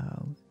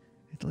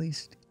 At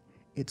least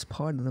it's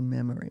part of the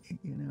memory,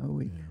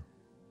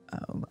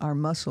 our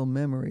muscle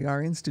memory,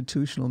 our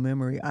institutional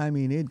memory, I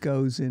mean, it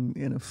goes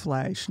in a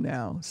flash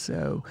now.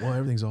 So well,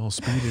 everything's all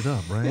speeded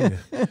up, right?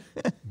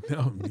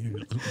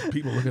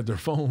 People look at their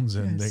phones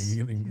and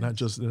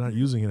they're not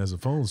using it as a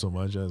phone so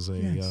much as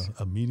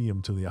a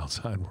medium to the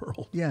outside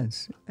world.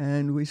 Yes,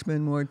 and we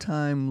spend more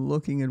time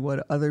looking at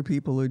what other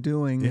people are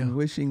doing and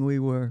wishing we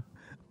were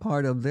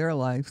part of their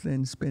life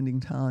than spending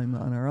time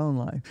on our own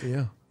life.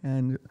 Yeah.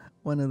 And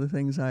one of the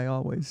things I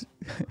always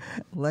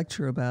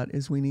lecture about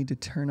is we need to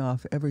turn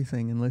off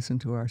everything and listen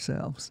to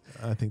ourselves.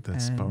 I think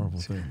that's a powerful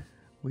thing.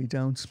 We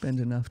don't spend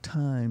enough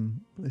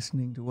time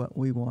listening to what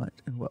we want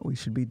and what we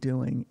should be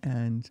doing.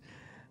 And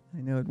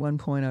I know at one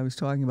point I was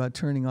talking about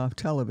turning off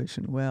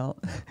television. Well,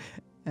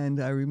 and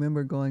I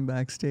remember going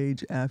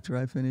backstage after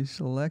I finished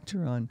the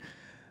lecture on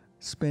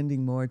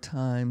spending more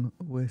time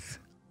with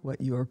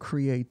what your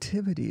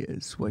creativity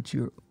is, what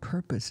your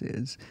purpose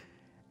is.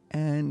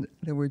 And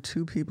there were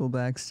two people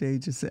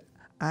backstage that said,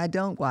 I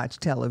don't watch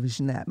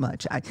television that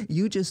much.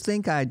 You just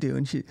think I do.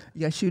 And she,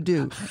 yes, you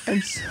do.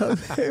 And so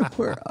they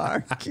were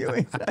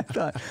arguing. I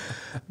thought,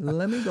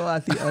 let me go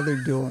out the other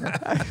door.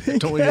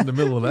 Totally in the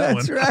middle of that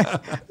one.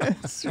 Right.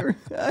 That's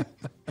right.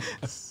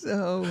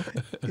 So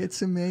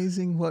it's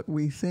amazing what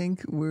we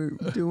think we're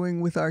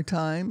doing with our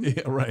time.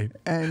 Yeah, right.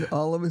 And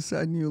all of a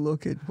sudden you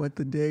look at what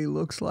the day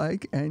looks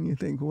like and you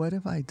think, what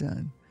have I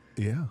done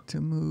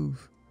to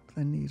move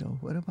the needle?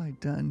 What have I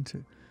done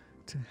to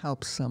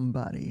help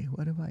somebody?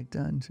 What have I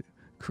done to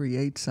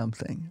create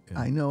something?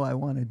 I know I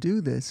want to do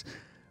this,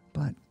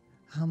 but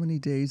how many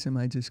days am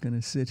I just going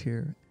to sit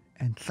here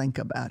and think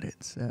about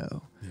it?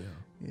 So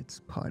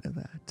it's part of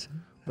that.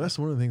 That's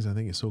one of the things I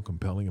think is so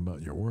compelling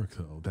about your work,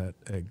 though, that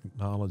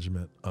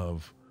acknowledgement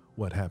of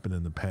what happened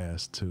in the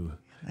past to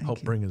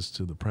help bring us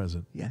to the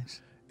present.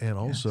 Yes. And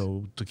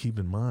also to keep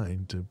in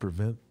mind to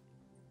prevent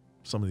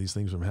some of these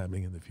things from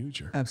happening in the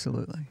future.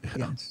 Absolutely.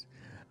 Yes.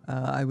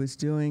 I was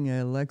doing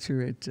a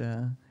lecture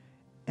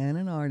and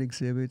an art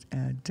exhibit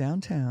at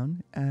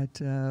downtown at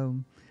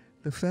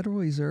the Federal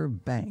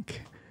Reserve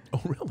Bank.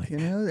 Oh, really? You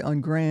know,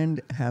 on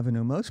Grand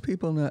Avenue. Most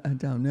people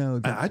don't know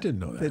that. I didn't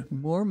know that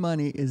more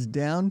money is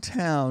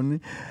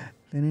downtown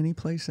than any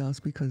place else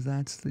because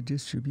that's the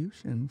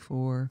distribution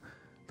for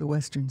the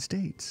Western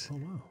states. Oh,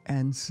 wow.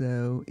 And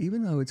so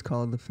even though it's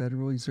called the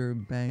Federal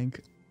Reserve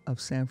Bank of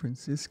San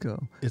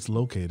Francisco, it's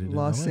located in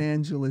Los LA?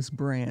 Angeles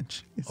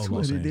branch. It's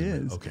what it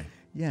is. Okay.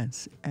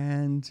 Yes.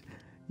 And,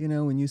 you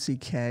know, when you see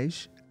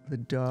Cash, the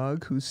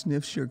dog who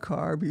sniffs your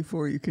car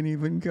before you can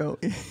even go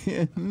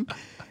in.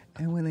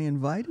 And when they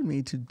invited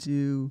me to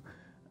do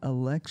a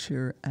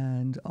lecture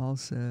and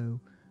also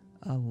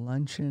a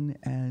luncheon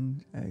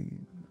and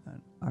an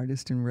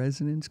artist in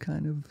residence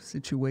kind of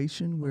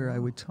situation where I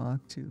would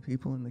talk to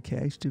people in the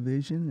Cash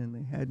division, and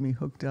they had me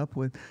hooked up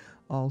with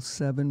all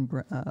 7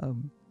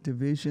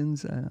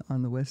 divisions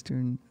on the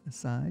western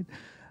side,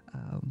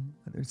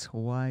 whether it's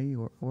Hawaii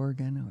or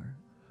Oregon or...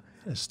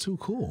 That's too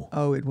cool.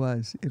 Oh, it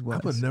was. It was.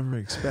 I would never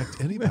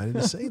expect anybody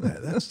to say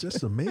that. That's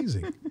just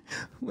amazing.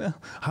 Well,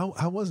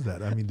 how was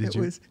that? I mean,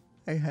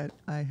 I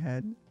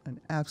had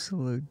an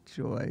absolute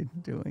joy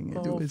doing it.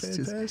 Oh, it was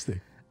fantastic.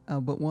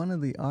 Just, but one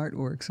of the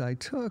artworks I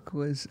took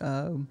was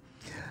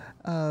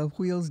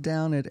wheels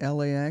down at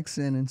LAX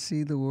and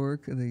see the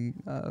work, the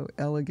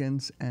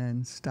elegance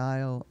and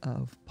style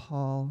of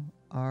Paul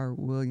R.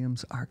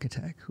 Williams,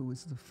 architect, who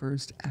was the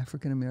first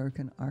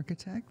African-American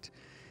architect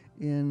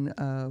in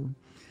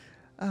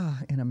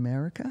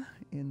America,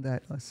 in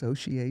that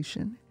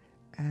association.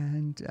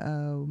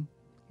 And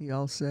he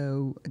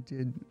also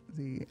did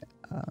the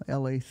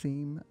LA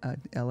theme at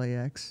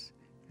LAX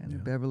and the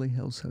Beverly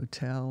Hills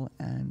Hotel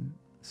and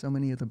so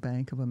many of the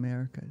Bank of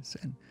Americas.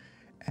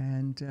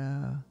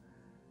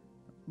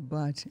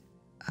 But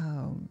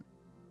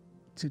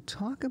to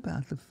talk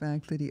about the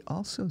fact that he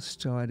also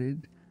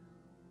started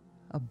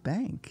a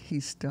bank. He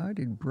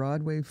started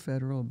Broadway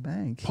Federal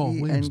Bank. Paul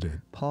Williams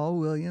did. Paul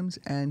Williams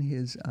and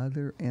his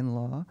other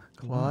in-law,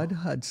 Claude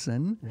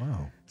Hudson.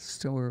 Wow.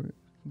 So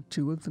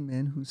 2 of the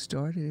men who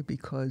started it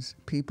because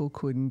people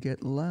couldn't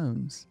get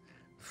loans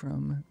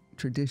from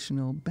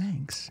traditional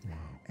banks. Wow.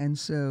 And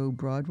so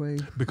Broadway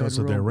because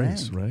Federal of their Bank,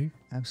 race, right?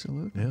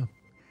 Absolutely. Yeah.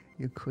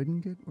 You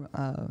couldn't get,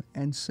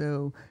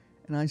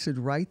 and I said,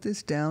 write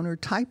this down or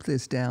type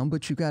this down,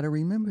 but you got to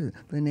remember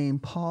the name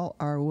Paul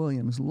R.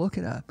 Williams. Look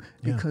it up,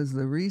 because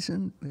the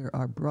reason there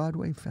are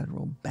Broadway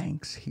Federal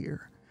Banks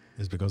here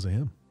is because of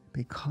him.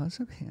 Because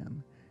of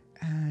him.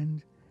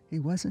 And he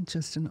wasn't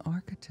just an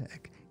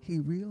architect. He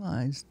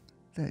realized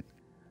that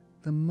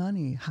the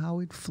money, how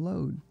it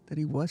flowed, that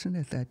he wasn't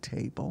at that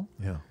table.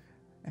 Yeah.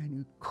 And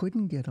you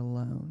couldn't get a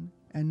loan,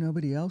 and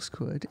nobody else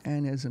could.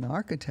 And as an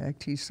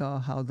architect, he saw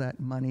how that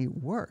money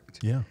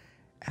worked. Yeah.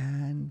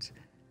 And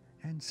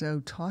so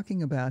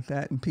talking about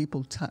that and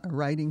people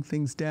writing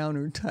things down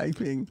or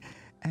typing.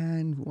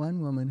 And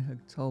one woman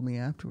had told me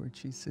afterwards,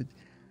 she said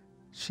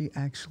she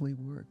actually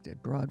worked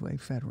at Broadway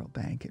Federal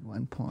Bank at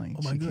one point.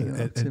 Oh, my goodness. She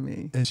came up to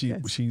me. And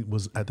she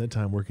was at that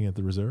time working at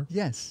the Reserve?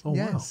 Yes. Oh,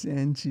 yes. Wow.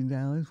 And she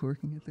now is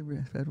working at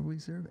the Federal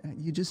Reserve.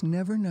 And you just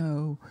never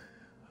know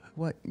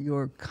what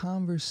your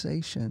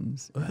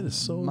conversations, That is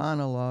so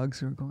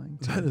monologues are going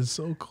to. That is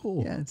so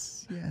cool.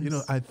 Yes, yes. You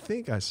know, I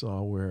think I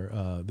saw where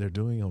they're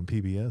doing on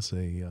PBS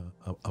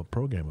a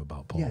program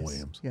about Paul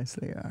Williams. Yes,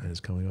 they are. And it's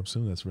coming up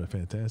soon. That's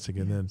fantastic.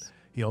 And then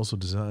he also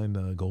designed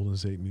Golden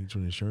State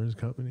Mutual Insurance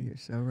Company. You're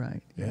so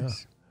right. Yeah.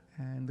 Yes.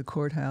 And the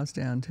courthouse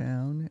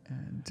downtown.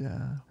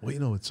 And well, you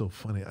know, it's so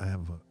funny. I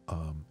have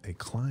a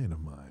client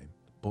of mine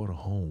bought a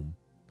home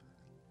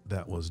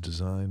that was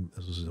designed.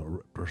 This was a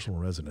personal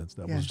residence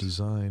that was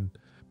designed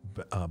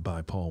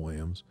by Paul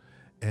Williams.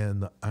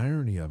 And the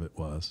irony of it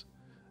was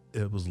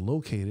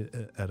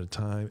located at a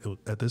time,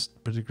 at this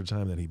particular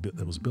time that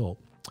it was built,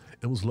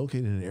 it was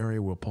located in an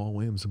area where Paul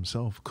Williams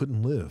himself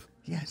couldn't live.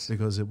 Yes.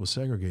 Because it was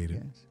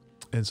segregated. Yes.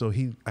 And so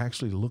he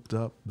actually looked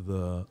up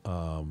the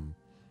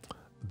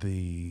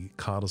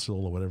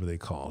codicil or whatever they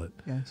call it.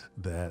 Yes.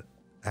 That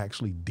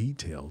actually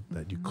detailed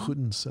that you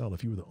couldn't sell,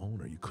 if you were the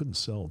owner, you couldn't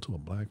sell to a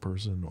black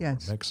person or a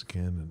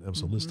Mexican. And there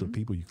was a list of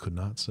people you could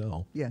not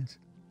sell. Yes.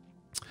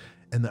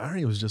 And the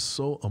irony was just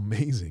so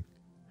amazing.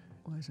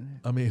 Wasn't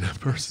it? I mean, a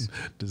person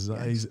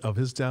designs of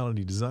his talent,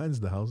 he designs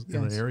the house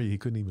in an area he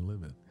couldn't even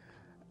live in.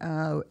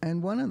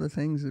 And one of the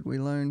things that we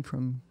learned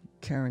from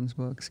Karen's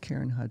books,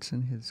 Karen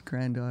Hudson, his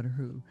granddaughter,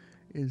 who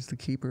is the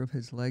keeper of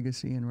his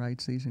legacy and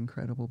writes these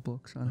incredible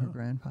books on her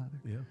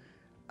grandfather,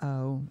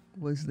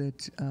 was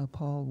that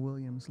Paul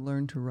Williams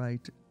learned to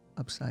write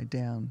upside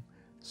down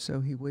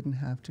so he wouldn't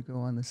have to go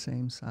on the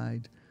same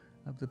side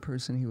of the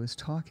person he was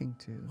talking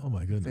to. Oh,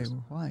 my goodness. If they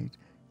were white,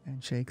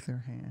 and shake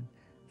their hand.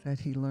 That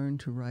he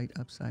learned to write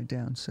upside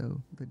down,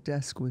 so the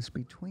desk was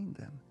between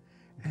them.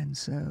 And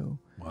so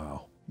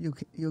you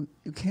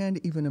can't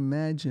even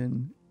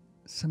imagine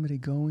somebody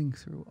going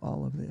through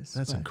all of this.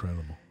 That's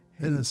incredible.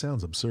 And it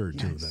sounds absurd,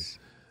 too.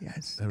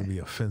 That would be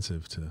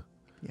offensive to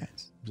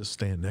just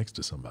stand next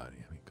to somebody.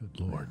 I mean, good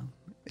Lord.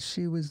 Well,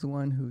 she was the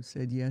one who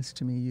said yes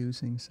to me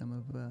using some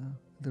of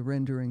the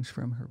renderings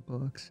from her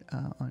books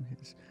on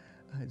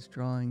his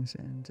drawings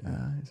and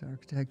his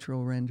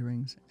architectural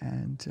renderings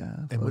and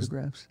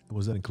photographs.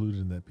 Was that included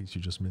in that piece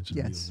you just mentioned?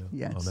 Yes,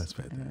 yes. Oh, that's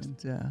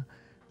fantastic. And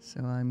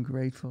so I'm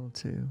grateful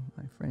to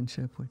my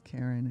friendship with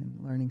Karen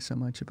and learning so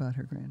much about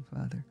her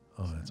grandfather.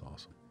 Oh, that's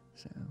awesome.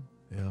 So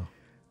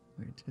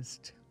we're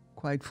just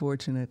quite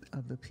fortunate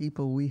of the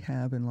people we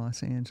have in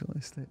Los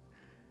Angeles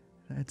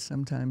that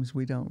sometimes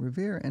we don't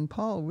revere. And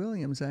Paul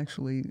Williams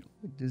actually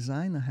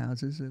designed the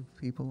houses of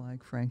people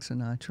like Frank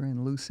Sinatra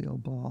and Lucille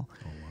Ball.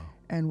 Oh, wow.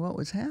 And what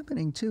was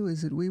happening, too,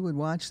 is that we would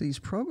watch these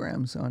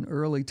programs on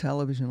early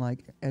television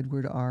like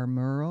Edward R.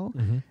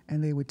 Murrow,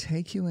 and they would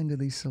take you into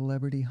these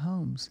celebrity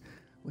homes.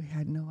 We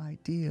had no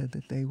idea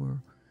that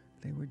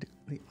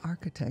the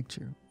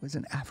architecture was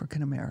an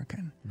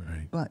African-American.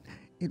 Right. But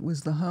it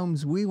was the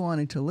homes we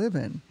wanted to live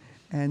in.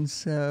 And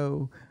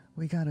so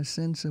we got a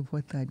sense of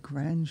what that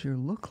grandeur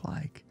looked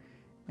like.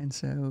 And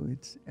so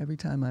it's every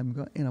time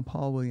I'm in a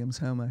Paul Williams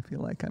home, I feel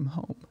like I'm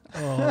home.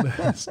 Oh,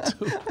 that's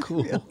too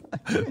cool.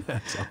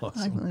 That's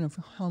awesome. I'm in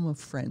a home of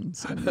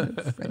friends. I'm in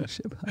a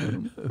friendship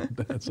home.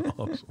 That's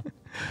awesome.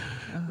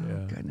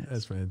 Oh, goodness.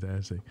 That's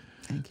fantastic.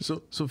 Thank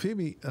you. So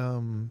Phoebe,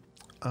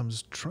 I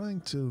was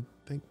trying to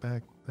think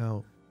back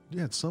now. You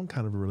had some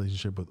kind of a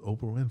relationship with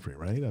Oprah Winfrey,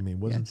 right? I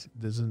mean, I'm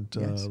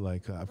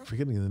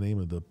forgetting the name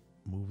of the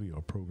movie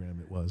or program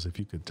it was, if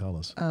you could tell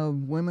us.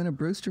 Women of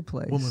Brewster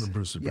Place. Women of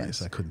Brewster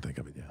Place. I couldn't think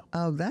of it,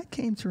 that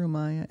came through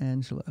Maya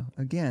Angelou.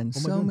 Again,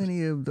 so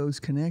many of those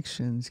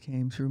connections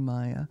came through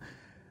Maya.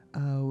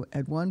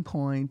 At one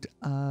point,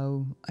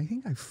 I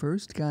think I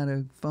first got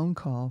a phone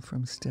call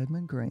from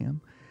Stedman Graham,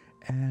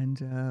 and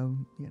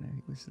he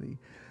was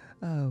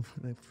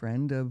the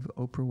friend of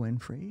Oprah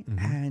Winfrey,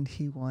 and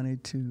he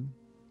wanted to,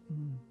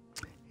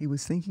 he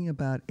was thinking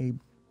about a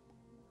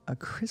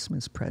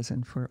Christmas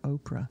present for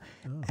Oprah.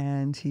 Oh.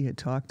 And he had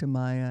talked to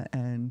Maya,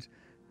 and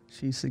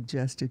she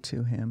suggested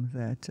to him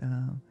that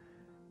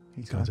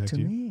he talk to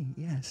me.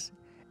 Yes.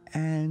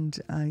 And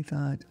I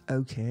thought,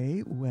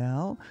 okay,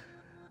 well,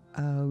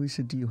 we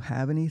said, do you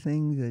have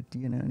anything that,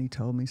 and he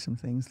told me some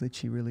things that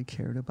she really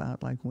cared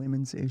about, like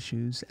women's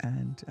issues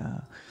and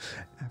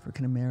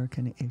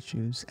African-American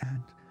issues.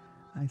 And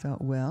I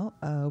thought, well,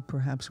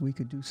 perhaps we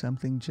could do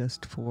something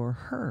just for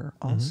her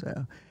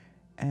also.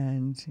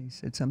 And he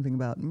said something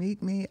about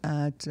meet me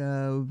at, they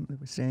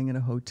were staying at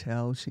a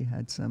hotel. She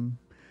had some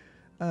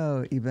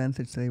event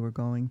that they were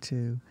going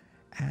to.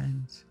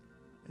 And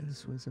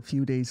this was a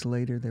few days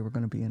later, they were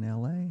going to be in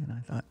L.A. And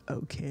I thought,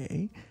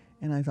 okay.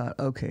 And I thought,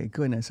 okay,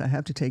 goodness, I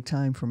have to take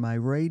time for my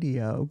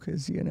radio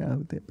because,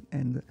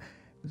 and it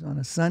was on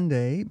a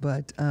Sunday.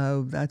 But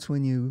that's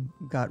when you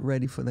got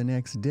ready for the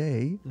next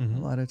day a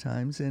lot of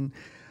times. And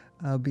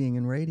being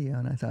in radio.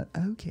 And I thought,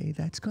 okay,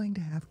 that's going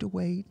to have to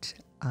wait.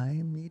 I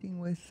am meeting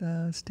with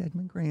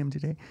Stedman Graham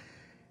today.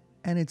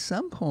 And at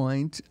some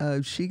point,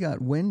 she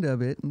got wind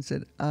of it and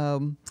said,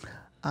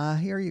 I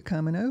hear you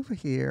coming over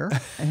here.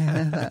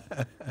 And I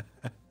thought,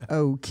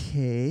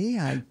 okay,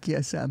 I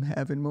guess I'm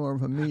having more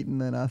of a meeting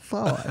than I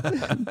thought.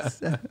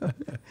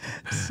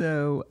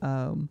 so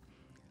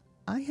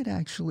I had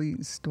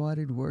actually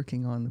started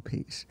working on the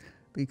piece.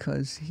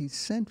 because he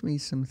sent me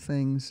some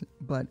things,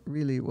 but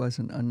really it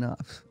wasn't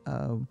enough.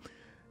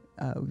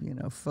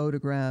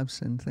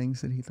 Photographs and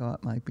things that he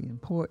thought might be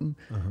important.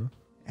 Uh-huh.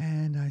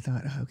 And I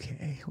thought,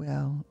 okay,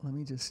 well, let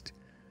me just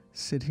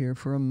sit here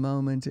for a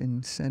moment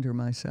and center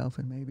myself,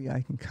 and maybe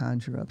I can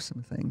conjure up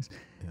some things.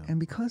 Yeah. And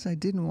because I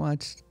didn't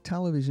watch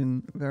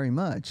television very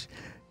much,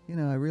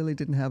 I really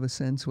didn't have a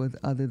sense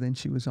other than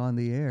she was on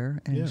the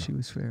air, and she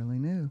was fairly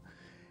new.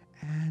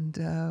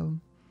 And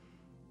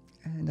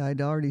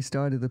I'd already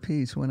started the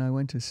piece when I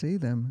went to see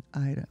them.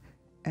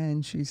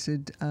 And she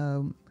said,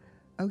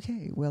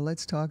 okay, well,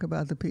 let's talk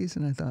about the piece.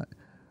 And I thought,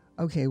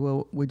 okay,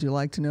 well, would you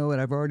like to know what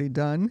I've already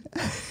done?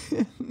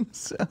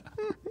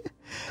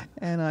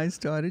 And I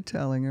started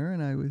telling her,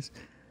 and I was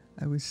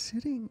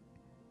sitting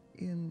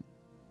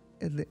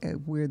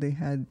where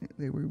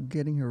they were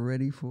getting her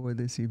ready for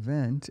this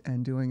event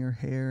and doing her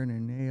hair and her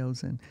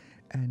nails and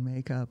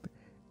makeup.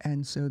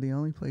 And so the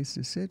only place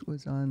to sit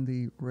was on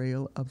the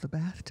rail of the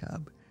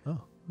bathtub,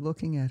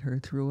 looking at her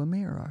through a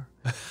mirror.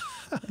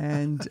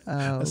 And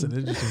that's an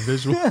interesting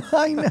visual.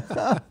 I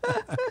know.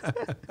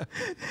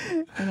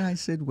 And I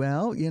said,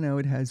 well,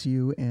 it has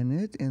you in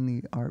it, in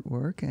the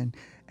artwork, and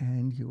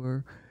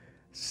you're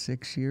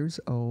 6 years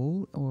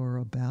old or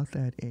about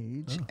that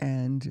age,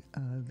 and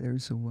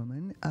there's a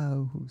woman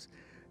who's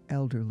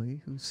elderly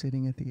who's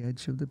sitting at the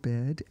edge of the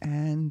bed,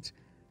 and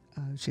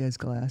she has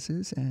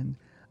glasses, and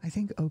I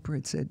think Oprah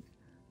had said,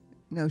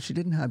 no, she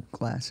didn't have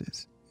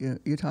glasses.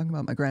 You're talking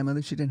about my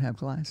grandmother? She didn't have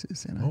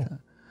glasses. And I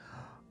thought,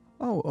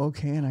 oh,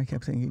 okay. And I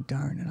kept thinking,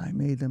 darn it, I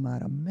made them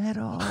out of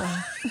metal.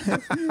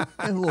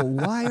 And little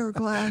wire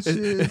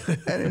glasses.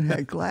 And it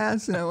had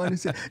glass. And I wanted to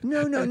say,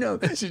 no.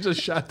 She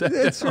just shot that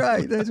That's down.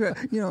 right.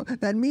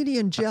 That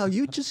medium gel,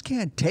 you just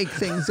can't take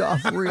things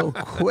off real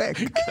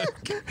quick.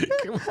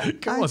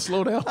 Come on,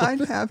 slow down. I'd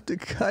have to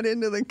cut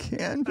into the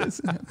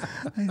canvas. I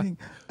think,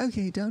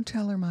 okay, don't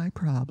tell her my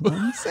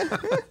problems.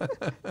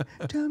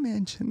 Don't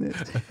mention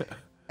this.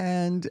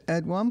 And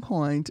at one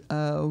point,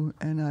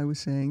 and I was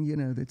saying,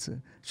 it's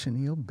a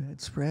chenille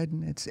bedspread,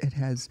 and it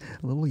has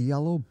little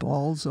yellow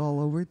balls all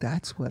over it.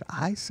 That's what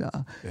I saw.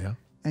 Yeah.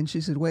 And she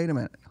said, wait a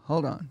minute,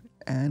 hold on.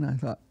 And I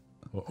thought,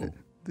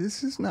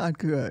 this is not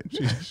good.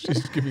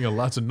 She's giving you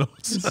lots of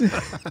notes.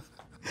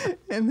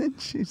 And then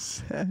she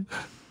said,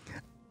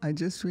 I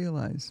just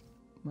realized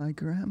my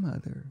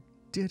grandmother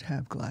did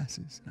have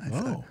glasses. And I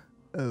thought,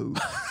 oh,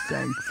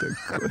 thank the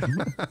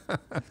goodness.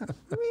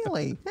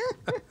 Really?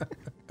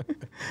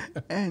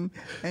 And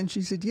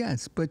she said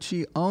yes, but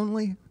she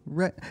only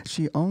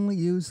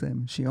used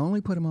them. She only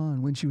put them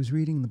on when she was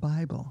reading the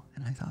Bible.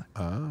 And I thought,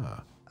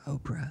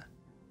 Oprah,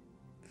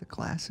 the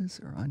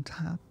glasses are on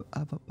top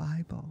of a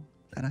Bible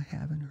that I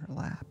have in her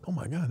lap. Oh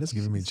my God, that's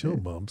giving me chill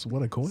bumps.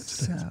 What a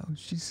coincidence. So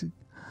she said,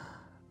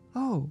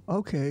 oh,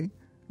 okay.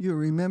 You're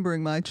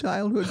remembering my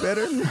childhood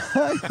better than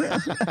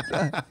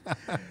I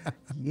am.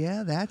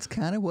 Yeah, that's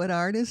kind of what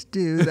artists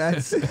do.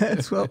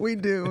 That's what we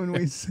do when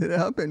we sit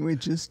up and we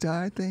just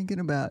start thinking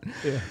about.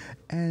 Yeah.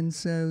 And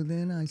so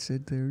then I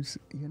said, there's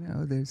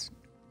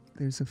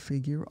a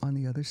figure on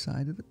the other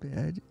side of the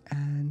bed,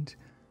 and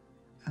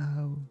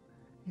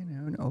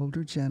an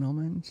older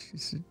gentleman. She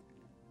said,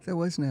 there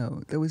was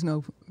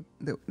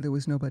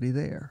nobody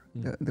there.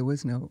 There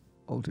was no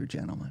older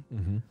gentleman.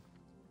 Mm-hmm.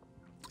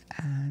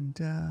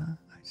 And I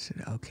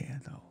said, okay. I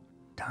thought,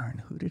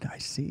 darn, who did I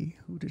see?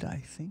 Who did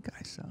I think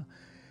I saw?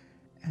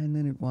 And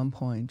then at one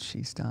point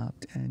she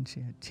stopped and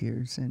she had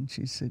tears, and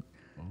she said,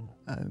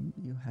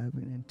 you have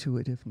an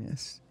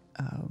intuitiveness.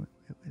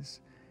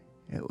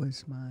 It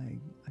was I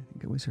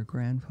think it was her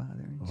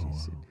grandfather. And she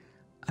said,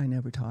 I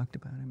never talked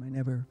about him. I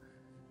never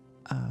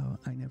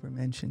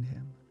mentioned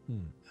him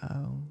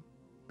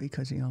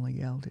because he only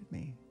yelled at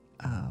me.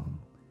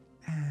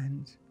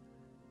 And I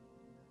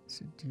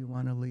said, do you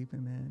want to leave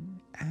him in?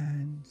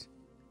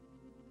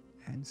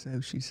 And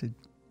so she said,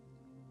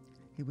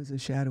 he was a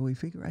shadowy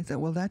figure. I thought,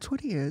 well, that's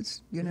what he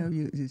is.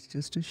 He's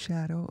just a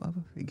shadow of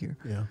a figure.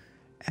 Yeah.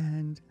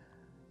 And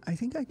I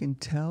think I can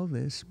tell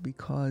this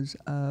because,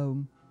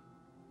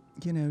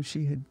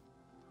 she had,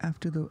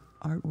 after the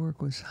artwork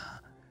was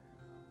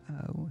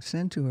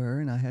sent to her,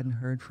 and I hadn't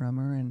heard from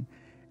her, and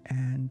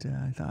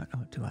I thought,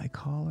 do I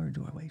call her?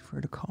 Do I wait for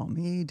her to call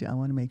me? Do I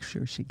want to make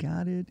sure she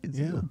got it? Is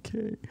it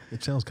okay?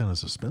 It sounds kind of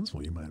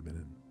suspenseful. You might have been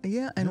in.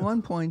 Yeah, and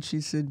one point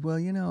she said, well,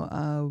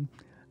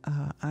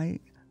 I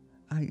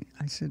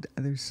said,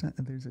 there's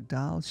a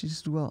doll. She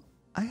said, well,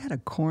 I had a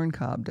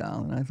corncob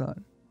doll. And I thought,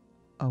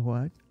 a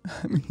what?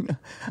 I mean,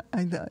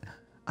 I thought,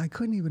 I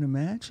couldn't even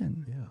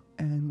imagine. Yeah.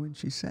 And when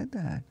she said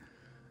that,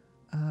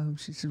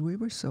 she said, we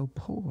were so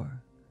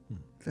poor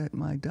that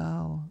my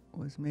doll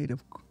was made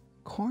of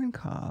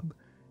corncob,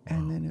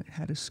 and then it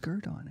had a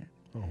skirt on it.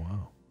 Oh,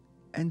 wow.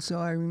 And so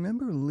I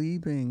remember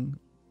leaving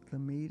the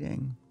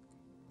meeting,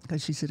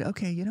 because she said,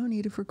 okay, you don't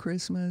need it for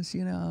Christmas,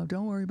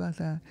 don't worry about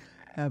that.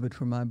 Have it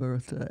for my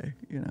birthday.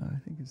 I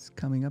think it's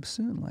coming up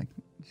soon, like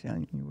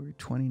January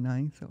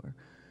 29th or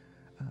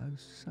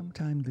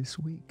sometime this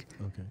week.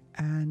 Okay.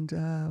 And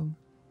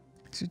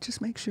so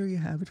just make sure you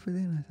have it for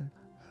then. I thought,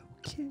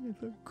 okay, I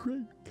thought,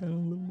 great, got a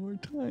little more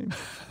time.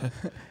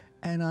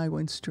 And I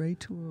went straight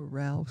to a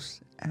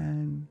Ralph's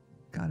and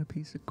got a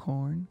piece of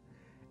corn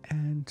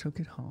and took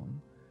it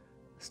home,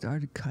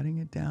 started cutting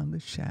it down the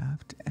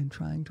shaft and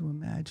trying to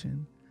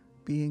imagine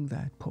being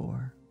that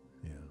poor,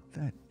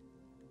 that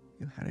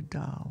you had a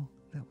doll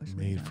that was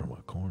made from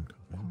a corn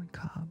cob. Corn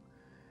cob.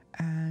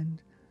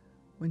 And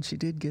when she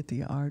did get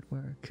the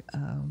artwork,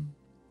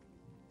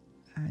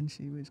 and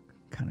she was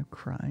kind of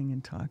crying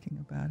and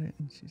talking about it,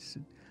 and she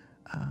said,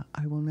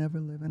 I will never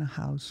live in a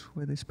house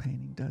where this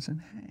painting doesn't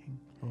hang.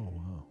 Oh,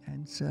 wow.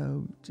 And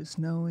so just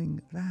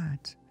knowing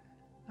that,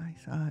 I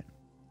thought,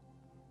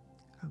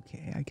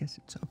 okay, I guess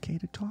it's okay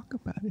to talk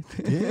about it.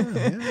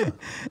 Yeah.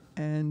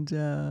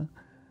 And,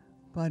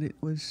 but it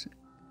was,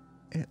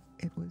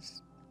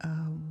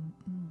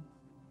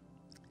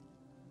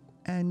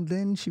 and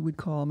then she would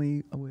call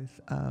me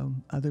with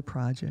other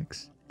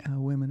projects,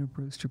 Women of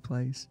Brewster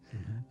Place.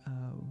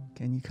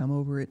 Can you come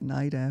over at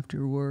night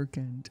after work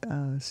and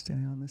stay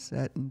on the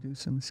set and do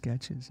some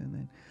sketches, and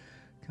then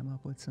come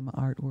up with some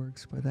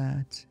artworks for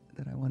that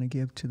I want to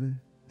give to the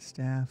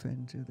staff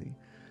and to the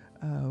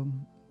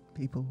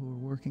people who are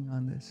working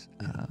on this,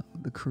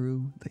 the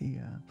crew, the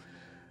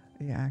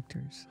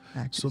actors,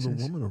 actresses. So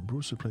the Woman of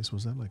Brewster Place,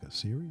 was that like a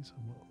series?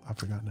 I've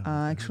forgotten.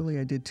 Actually,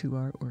 I did 2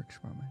 artworks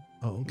from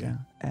it. Oh, okay. Yeah,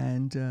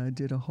 and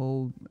did a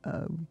whole,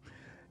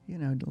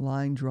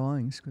 line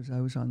drawings, because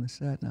I was on the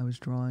set and I was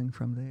drawing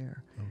from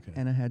there. Okay.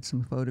 And I had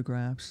some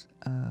photographs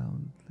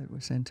that were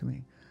sent to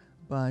me.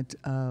 But,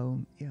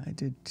 I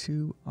did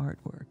 2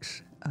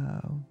 artworks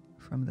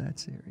from that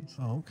series.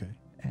 Oh, okay.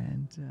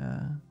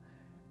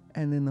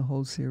 And then the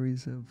whole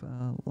series of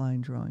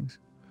line drawings.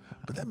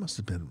 But that must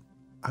have been,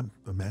 I'm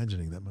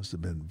imagining that must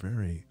have been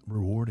very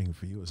rewarding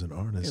for you as an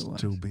artist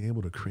to be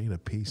able to create a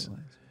piece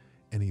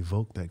and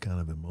evoke that kind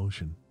of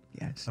emotion.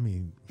 Yes. I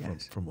mean,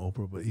 from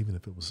Oprah, but even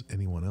if it was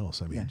anyone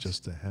else, I mean,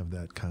 just to have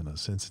that kind of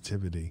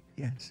sensitivity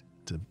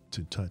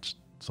to touch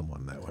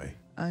someone that way.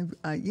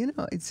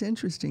 It's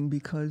interesting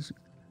because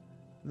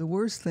the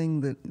worst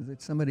thing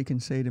that somebody can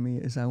say to me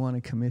is, I want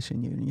to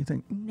commission you. And you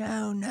think,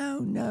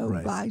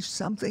 no, buy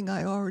something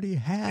I already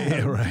have.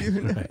 Yeah,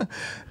 right.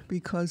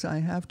 Because I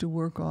have to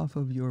work off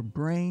of your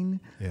brain,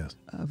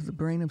 of the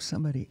brain of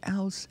somebody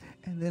else.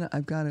 And then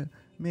I've got to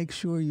make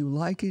sure you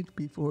like it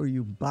before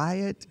you buy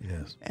it.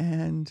 Yes.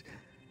 And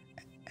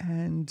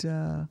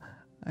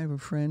I have a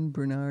friend,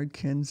 Bernard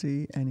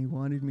Kenzie, and he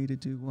wanted me to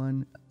do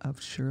one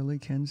of Shirley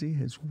Kenzie,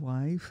 his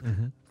wife,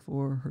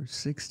 for her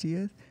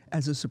 60th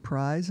as a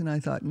surprise. And I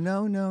thought,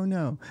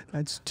 no,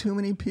 that's too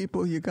many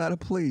people you got to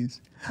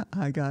please.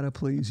 I got to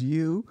please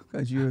you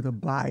because you're the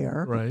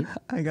buyer. Right.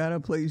 I got to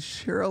please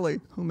Shirley,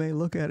 who may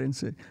look at it and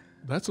say,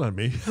 that's not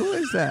me. Who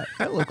is that?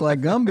 That looked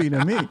like Gumby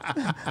to me.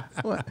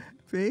 What?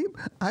 Phoebe?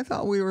 I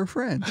thought we were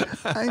friends.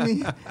 I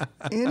mean,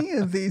 any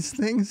of these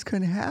things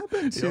can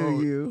happen to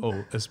you.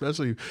 Oh,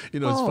 especially,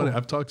 it's funny.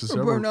 I've talked to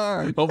several.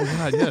 Bernard. Oh, my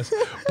God, yes.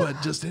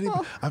 But just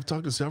anybody. I've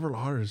talked to several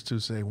artists who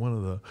say one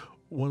of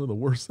the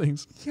worst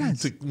things,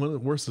 one of the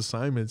worst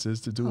assignments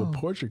is to do a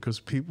portrait, because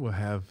people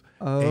have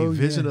a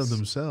vision of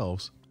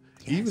themselves.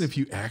 Even if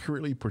you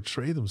accurately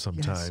portray them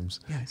sometimes,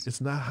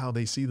 it's not how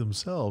they see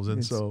themselves.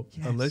 And so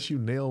unless you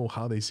nail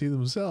how they see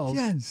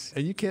themselves,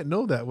 and you can't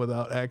know that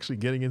without actually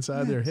getting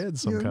inside their head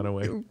some kind of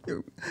way.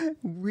 You're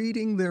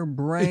reading their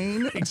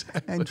brain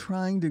and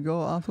trying to go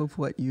off of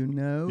what you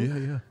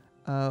know.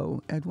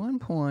 At one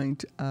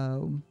point,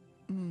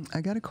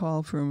 I got a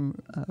call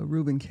from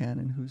Reuben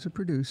Cannon, who's a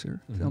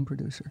producer, film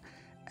producer.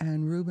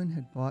 And Reuben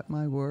had bought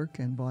my work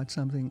and bought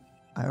something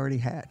I already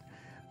had.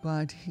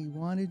 But he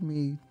wanted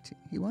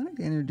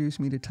to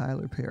introduce me to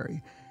Tyler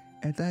Perry.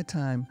 At that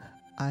time,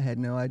 I had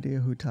no idea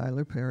who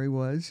Tyler Perry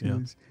was.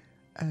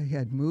 He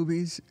had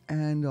movies,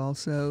 and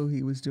also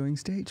he was doing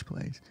stage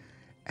plays.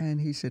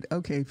 And he said,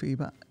 okay,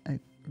 Phoebe,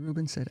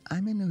 Reuben said,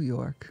 I'm in New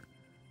York.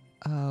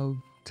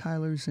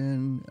 Tyler's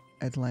in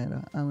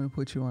Atlanta. I'm going to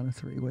put you on a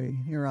 3-way.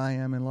 Here I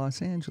am in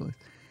Los Angeles.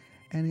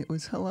 And it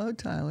was, hello,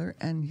 Tyler.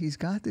 And he's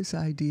got this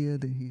idea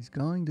that he's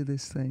going to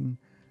this thing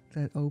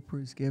that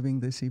Oprah's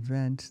giving, this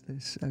event,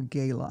 this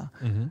gala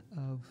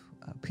of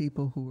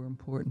people who are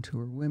important to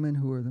her, women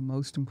who are the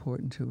most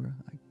important to her,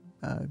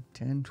 like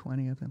 10,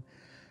 20 of them.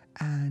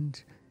 And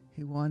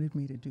he wanted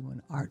me to do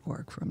an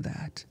artwork from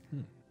that.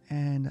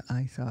 And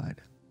I thought,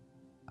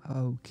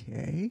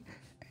 okay.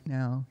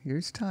 Now,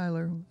 here's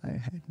Tyler. I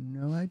had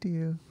no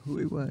idea who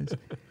he was.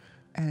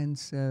 And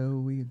so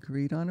we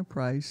agreed on a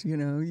price.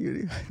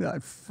 You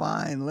thought,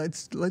 fine,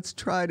 let's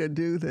try to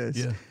do this.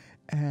 Yeah.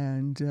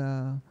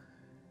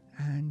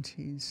 And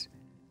he's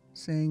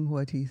saying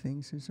what he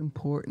thinks is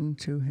important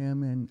to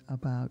him and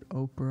about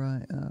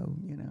Oprah,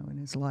 in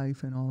his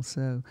life, and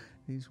also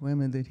these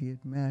women that he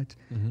had met.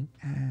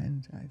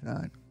 And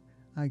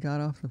I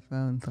got off the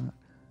phone and thought,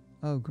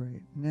 oh,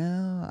 great.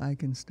 Now I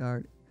can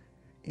start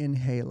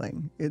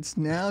inhaling. It's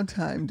now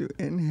time to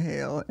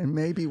inhale, and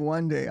maybe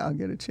one day I'll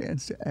get a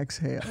chance to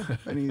exhale.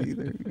 And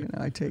either,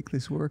 I take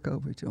this work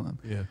over to him.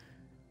 Yeah.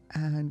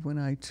 And when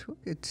I took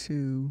it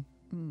to,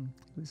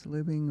 he was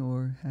living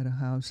or had a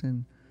house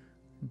in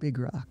Big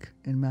Rock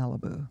in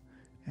Malibu.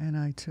 And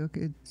I took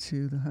it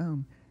to the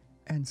home,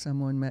 and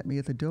someone met me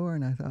at the door,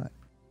 and I thought,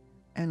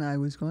 and I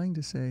was going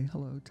to say,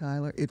 hello,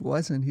 Tyler. It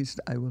wasn't. He said,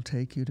 I will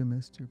take you to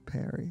Mr.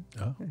 Perry.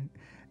 Oh.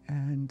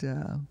 And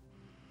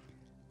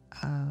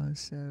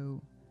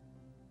so,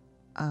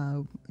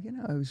 I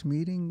was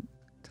meeting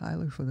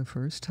Tyler for the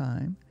first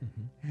time,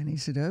 and he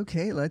said,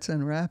 okay, let's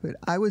unwrap it.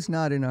 I was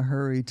not in a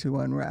hurry to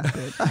unwrap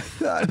it. I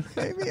thought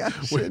maybe I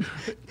should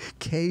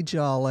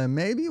cajole him.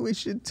 Maybe we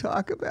should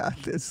talk about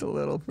this a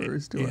little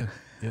first. Yeah,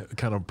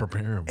 kind of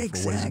prepare him for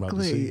what he's about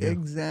to see.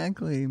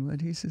 Exactly. But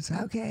he says,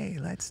 okay,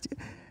 let's do.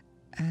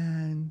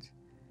 And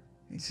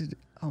he said,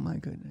 oh my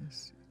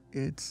goodness,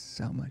 it's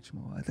so much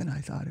more than I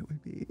thought it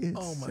would be. It's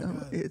oh my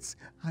God.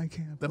 I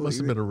can't That must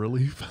have been a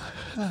relief.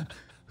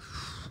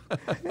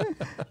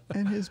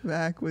 And his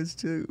back was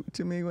to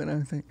me when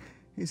I think,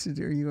 he said,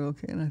 are you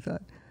okay? And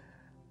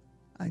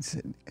I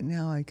said,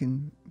 now I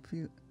can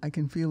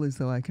feel as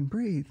though I can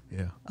breathe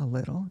a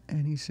little.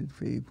 And he said,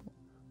 Phoebe,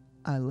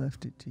 I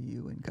left it to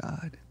you and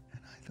God.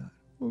 And I thought,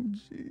 oh,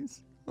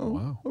 geez. Oh,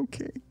 wow.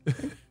 Okay.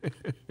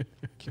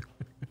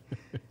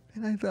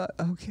 And I thought,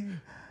 okay,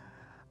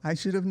 I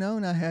should have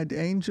known I had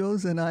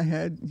angels and I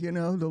had,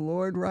 the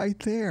Lord right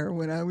there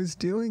when I was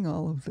doing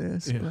all of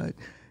this. Yeah. But,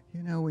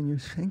 when you're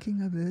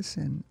thinking of this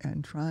and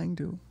trying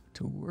to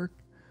work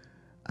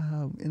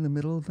in the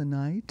middle of the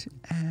night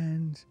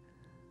and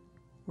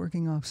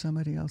working off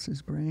somebody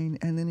else's brain.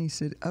 And then he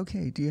said,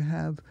 okay, do you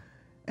have,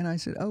 and I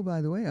said, oh,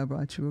 by the way, I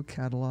brought you a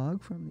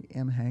catalog from the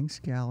M. Hanks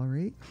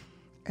Gallery.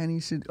 And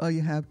he said, oh,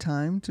 you have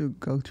time to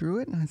go through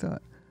it? And I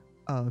thought,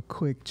 a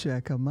quick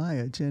check of my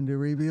agenda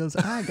reveals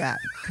I got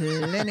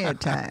plenty of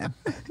time.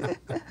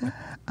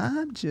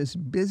 I'm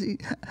just busy.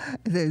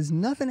 There's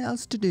nothing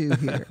else to do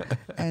here.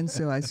 And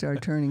so I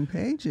started turning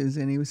pages,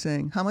 and he was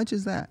saying, how much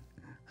is that?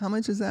 How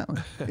much is that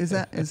one? Is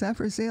that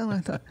for sale? And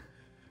I thought,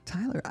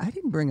 Tyler, I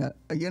didn't bring a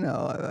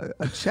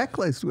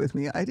checklist with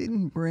me. I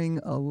didn't bring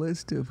a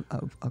list of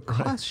a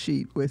cost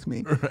sheet with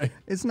me. Right.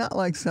 It's not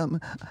like something.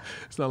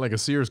 It's not like a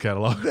Sears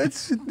catalog.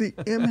 That's the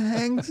M.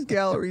 Hanks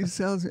Gallery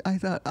sells. I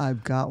thought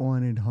I've got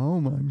one at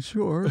home, I'm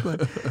sure,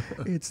 but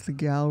it's the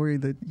gallery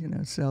that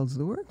sells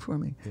the work for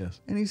me.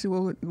 Yes. And he said,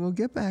 well,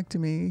 get back to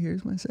me.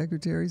 Here's my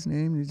secretary's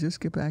name. You just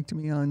get back to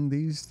me on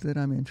these that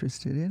I'm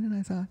interested in. And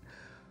I thought,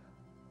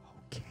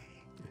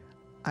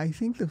 I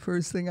think the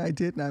first thing I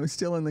did, and I was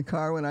still in the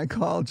car when I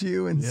called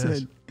you and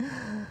said,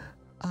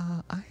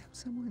 I have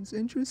someone's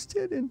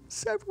interested in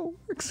several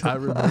works. I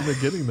remember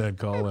getting that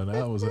call, and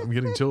I'm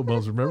getting chill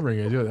bumps remembering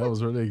it. That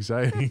was really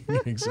exciting.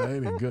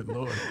 Exciting. Good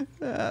Lord.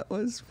 That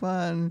was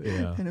fun.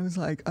 Yeah. And it was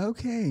like,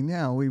 okay,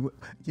 now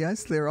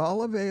yes, they're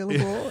all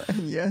available.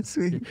 And yes,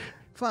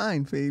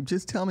 fine, Phoebe,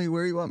 just tell me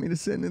where you want me to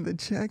send in the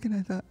check. And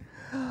I thought,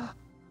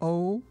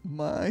 oh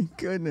my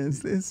goodness,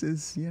 this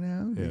is, the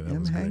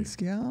M. Hanks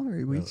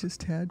Gallery. We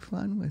just had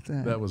fun with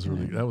that. That was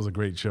a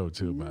great show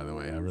too, by the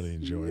way. I really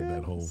enjoyed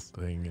that whole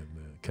thing and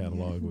the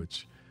catalog,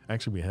 which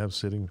actually we have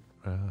sitting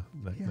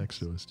next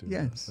to us too.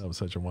 Yes. That was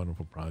such a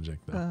wonderful project.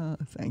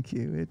 Thank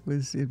you. It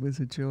was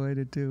a joy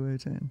to do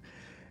it,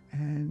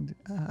 and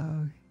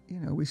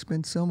we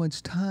spent so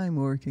much time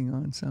working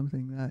on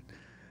something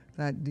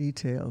that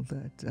detailed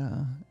that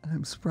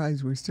I'm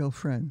surprised we're still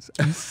friends.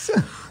 I'm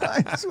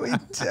surprised we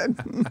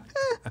didn't.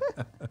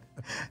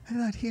 I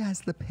thought he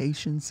has the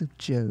patience of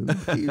Job.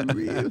 He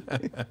really.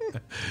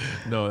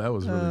 No, that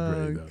was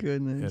really great. Though.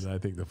 Goodness. And I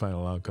think the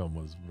final outcome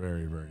was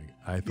very, very,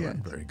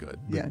 very good.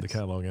 The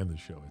catalog and the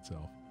show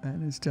itself.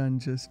 And it's done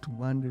just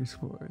wonders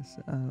for us.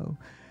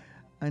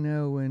 I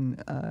know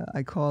when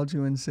I called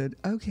you and said,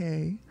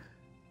 okay,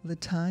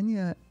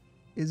 LaTanya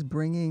is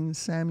bringing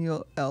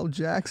Samuel L.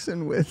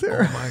 Jackson with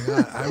her. Oh, my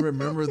God. I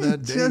remember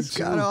that day, just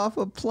got off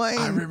a plane.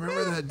 I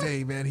remember that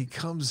day, man. He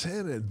comes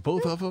in, and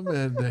both of them,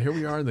 and here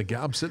we are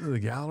I'm sitting in the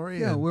gallery.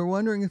 Yeah, we're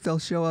wondering if they'll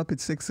show up at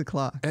 6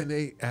 o'clock. And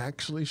they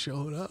actually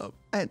showed up.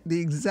 At the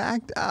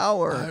exact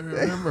hour. I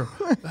remember.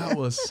 That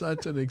was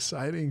such an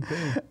exciting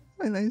thing.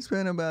 And they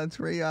spent about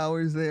 3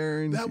 hours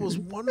there. And that was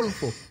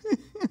wonderful.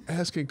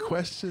 Asking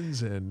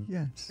questions and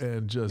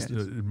just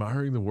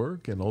admiring the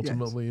work and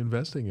ultimately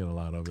investing in a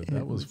lot of it.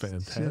 That was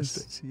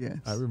fantastic.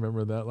 I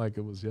remember that like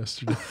it was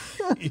yesterday.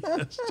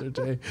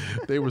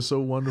 They were so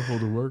wonderful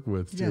to work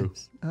with too.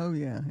 Oh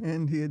yeah.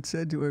 And he had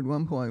said to her at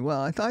one point,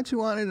 well, I thought you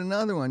wanted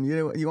another one.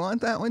 You want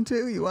that one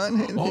too? You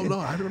want it? Oh no,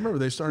 I remember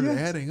they started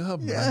adding up.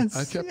 Yes.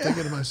 I kept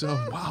thinking to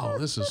myself, wow,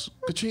 this is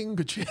ka-ching,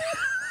 ka-ching.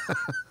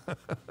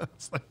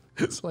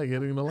 It's like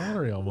hitting the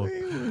lottery almost.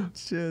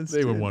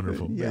 They were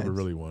wonderful. They were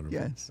really wonderful.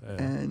 Yes.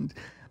 Yeah. And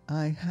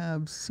I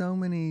have so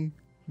many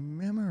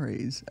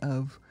memories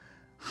of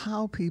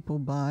how people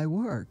buy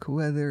work,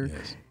 whether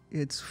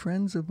it's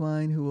friends of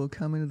mine who will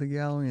come into the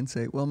gallery and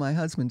say, well, my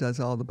husband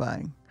does all the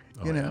buying.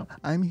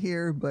 I'm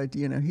here, but,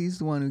 he's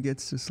the one who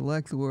gets to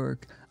select the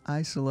work.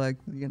 I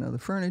select, the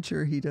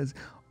furniture. He does.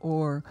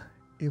 Or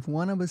if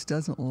one of us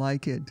doesn't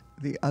like it,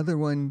 the other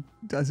one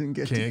doesn't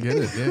get Can't get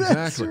it. Yeah,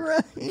 exactly.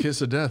 Right.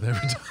 Kiss of death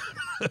every time.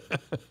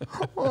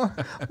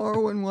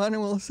 or when one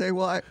will say,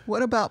 well,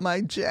 what about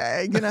my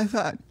Jag? And I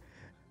thought,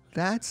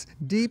 That's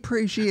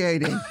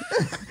depreciating.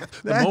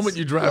 The moment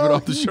you drive it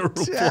off the showroom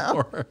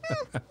floor.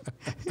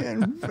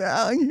 In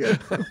value.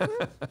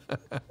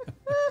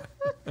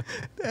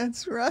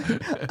 That's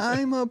right.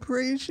 I'm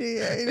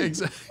appreciating.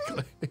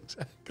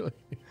 Exactly.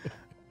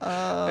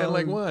 And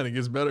like wine, it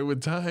gets better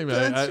with time.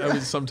 I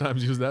would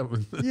sometimes use that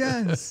one.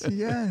 Yes.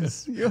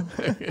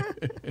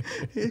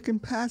 You can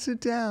pass it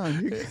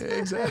down.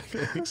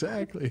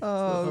 Exactly.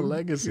 A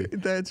legacy.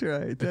 That's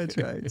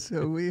right.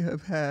 So we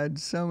have had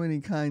so many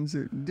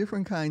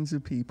different kinds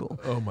of people.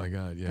 Oh my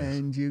God, yes.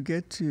 And you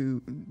get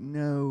to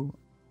know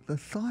the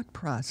thought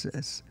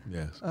process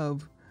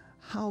of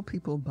how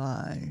people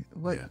buy,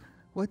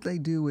 what they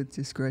do with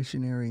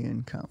discretionary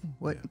income,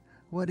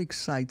 what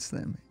excites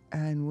them.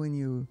 And when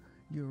you're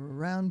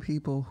around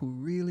people who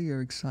really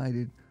are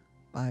excited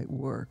by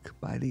work,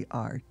 by the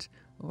art,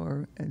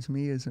 or as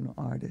me as an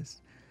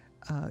artist,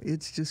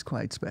 it's just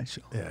quite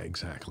special. Yeah,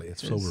 exactly.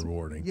 It's so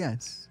rewarding.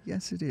 Yes,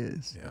 it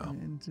is. Yeah.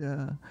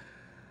 And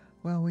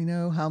well, we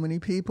know how many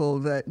people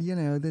that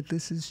that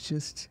this is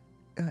just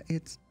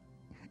it's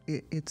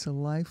a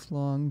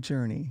lifelong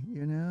journey.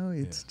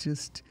 It's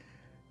just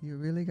you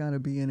really got to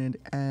be in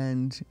it,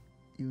 and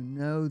you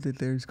know that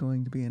there's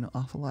going to be an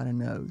awful lot of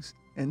no's.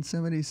 And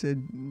somebody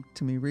said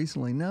to me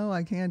recently, "No,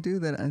 I can't do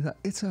that." I thought,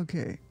 it's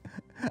okay.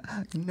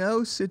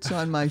 No sits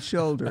on my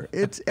shoulder.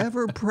 It's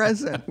ever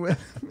present with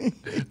me.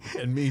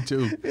 And me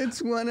too.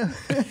 It's one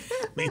of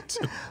me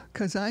too.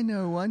 Because I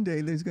know one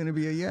day there's going to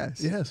be a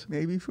yes. Yes.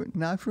 Maybe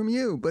not from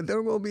you, but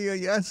there will be a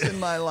yes in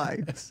my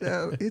life.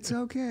 So it's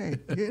okay.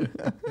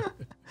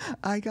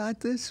 I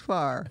got this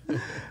far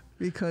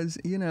because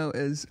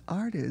as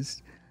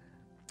artists,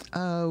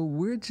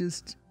 we're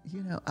just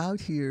out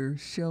here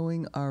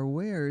showing our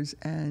wares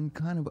and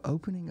kind of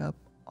opening up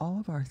all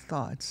of our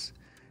thoughts,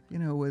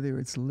 whether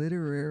it's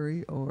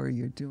literary or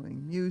you're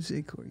doing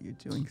music or you're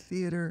doing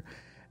theater.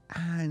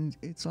 And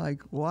it's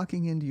like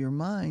walking into your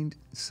mind.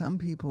 Some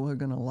people are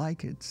going to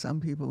like it. Some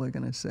people are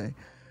going to say,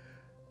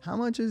 how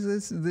much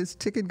is this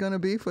ticket going to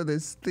be for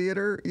this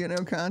theater,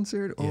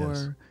 concert?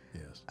 Or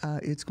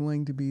it's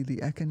going to be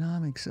the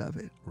economics of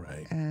it.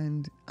 Right.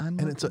 And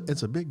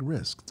it's a big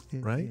risk,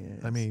 right?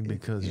 Is, I mean,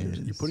 because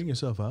you're putting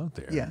yourself out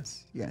there.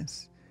 Yes.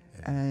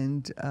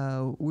 And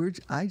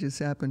I just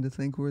happen to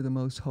think we're the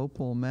most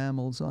hopeful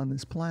mammals on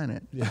this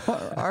planet,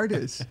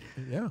 artists.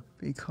 Yeah.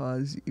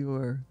 Because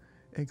you're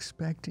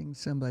expecting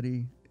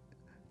somebody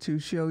to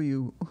show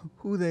you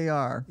who they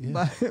are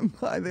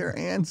by their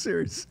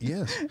answers.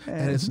 Yes,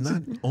 and it's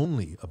not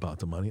only about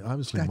the money.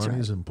 Obviously, money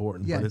is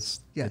important, but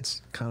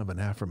it's kind of an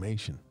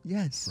affirmation.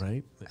 Yes.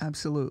 Right?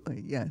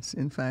 Absolutely, yes.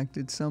 In fact,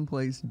 it's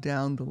someplace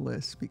down the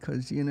list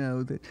because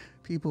that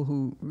people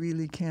who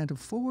really can't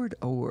afford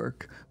a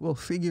work will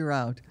figure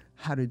out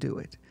how to do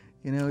it.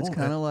 It's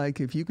kind of like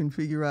if you can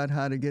figure out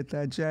how to get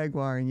that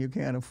Jaguar and you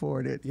can't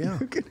afford it, you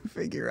can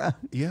figure out.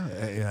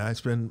 Yeah, I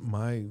spend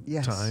my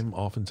time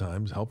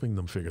oftentimes helping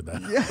them figure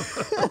that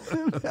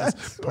out.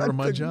 That's part of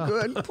my job.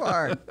 Good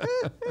part.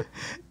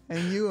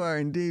 And you are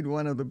indeed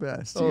one of the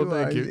best.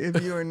 Thank you.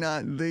 If you are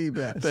not the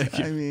best. Thank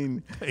you. I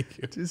mean, thank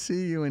you. To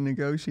see you in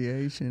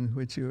negotiation,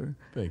 which you're.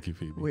 Thank you,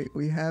 Phoebe.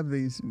 We have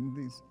these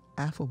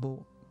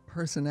affable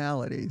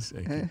personalities,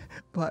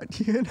 but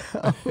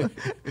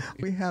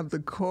we have the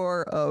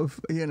core of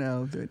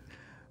that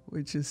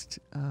we just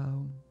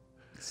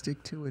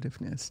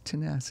stick-to-itiveness,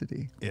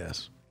 tenacity.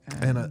 Yes,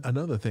 and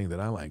another thing that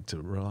I like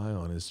to rely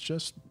on is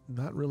just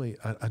not really.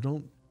 I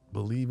don't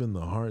believe in the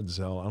hard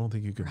sell. I don't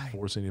think you can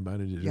force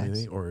anybody to do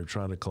anything or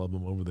try to club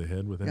them over the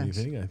head with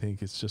anything. I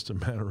think it's just a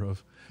matter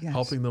of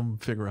helping them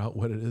figure out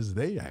what it is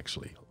they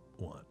actually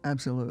want.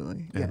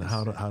 Absolutely, and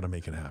how to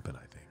make it happen. I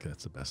think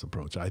that's the best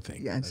approach. I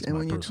think. Yes, that's and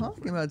when you're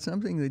talking about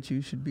something that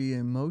you should be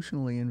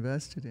emotionally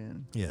invested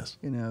in,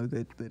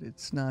 that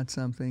it's not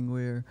something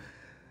where,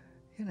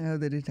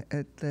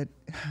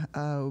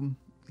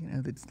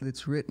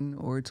 that's written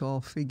or it's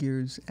all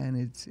figures and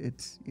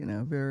it's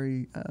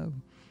very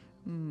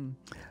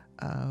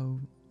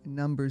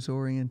numbers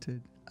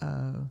oriented.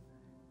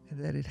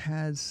 That it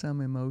has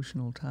some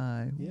emotional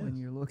tie when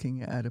you're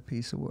looking at a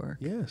piece of work.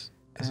 Yes.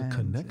 As a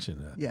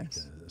connection,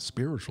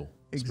 spiritual.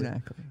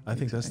 Exactly. I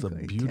think that's the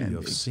beauty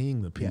of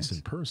seeing the piece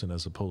in person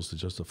as opposed to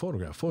just a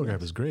photograph.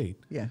 Photograph is great.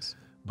 Yes.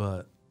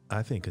 But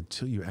I think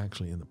until you're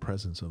actually in the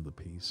presence of the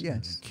piece, you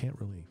can't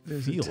really feel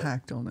it. There's a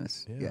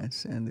tactfulness.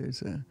 Yes. And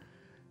there's a,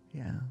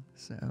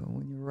 so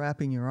when you're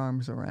wrapping your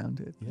arms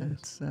around it,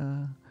 that's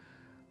one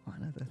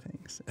of the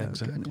things.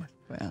 Exactly.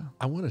 Wow.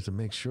 I wanted to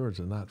make sure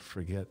to not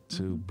forget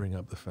to bring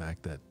up the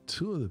fact that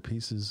two of the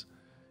pieces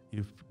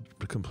you've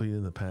completed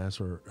in the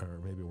past or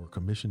maybe were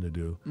commissioned to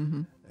do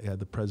had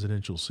the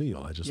presidential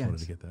seal. I just wanted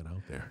to get that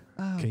out there.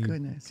 Oh,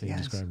 goodness. Can you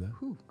describe that?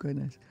 Oh,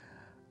 goodness.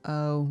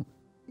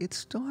 It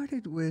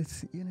started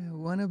with,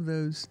 one of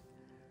those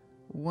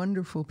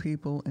wonderful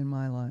people in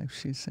my life.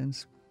 She's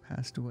since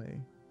passed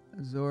away,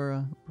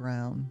 Zora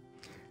Brown.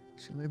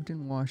 She lived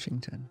in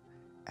Washington,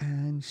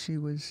 and she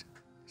was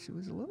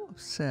a little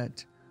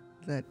upset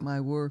that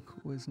my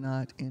work was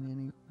not in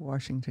any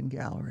Washington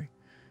gallery.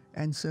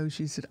 And so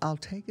she said, I'll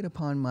take it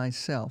upon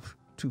myself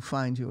to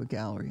find you a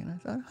gallery. And I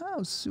thought,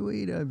 how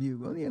sweet of you.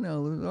 Well,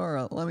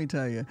 Laura, let me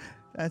tell you,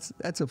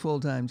 that's a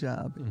full-time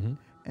job,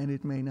 and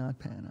it may not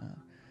pan out.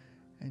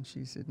 And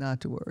she said, not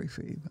to worry,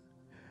 Phoebe.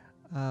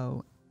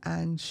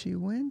 And she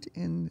went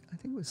in, I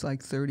think it was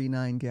like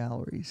 39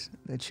 galleries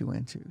that she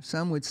went to.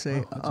 Some would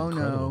say, oh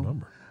no,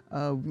 number.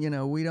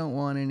 We don't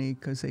want any,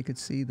 because they could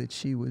see that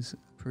she was a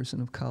person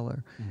of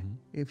color.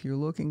 If you're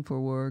looking for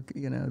work,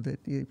 that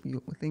if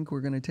you think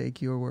we're going to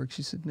take your work,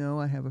 she said, no,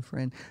 I have a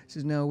friend. She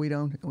says, no, we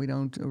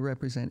don't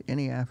represent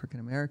any African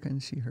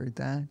Americans. She heard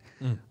that.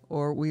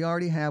 Or we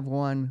already have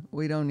one,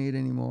 we don't need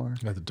any more.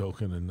 Got the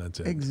token and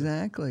that's it.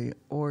 Exactly.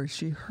 Or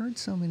she heard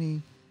so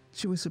many,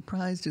 she was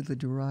surprised at the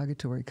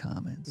derogatory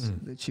comments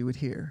that she would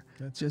hear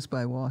just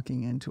by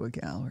walking into a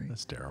gallery.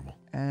 That's terrible.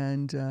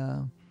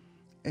 And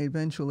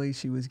eventually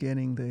she was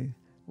getting the,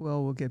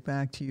 well, we'll get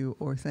back to you,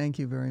 or thank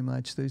you very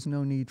much. There's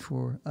no need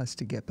for us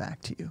to get back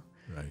to you.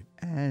 Right.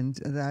 And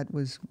that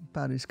was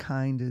about as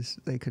kind as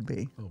they could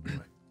be. Oh,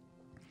 boy.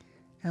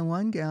 And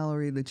one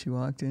gallery that she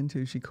walked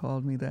into, she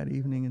called me that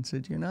evening and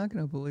said, you're not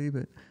going to believe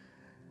it.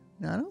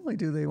 Not only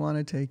do they want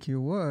to take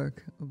your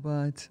work,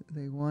 but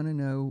they want to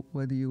know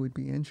whether you would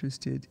be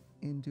interested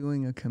in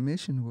doing a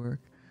commission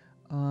work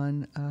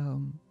on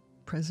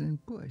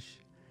President Bush.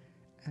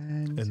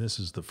 And this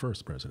is the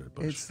first President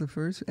Bush. It's the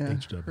first.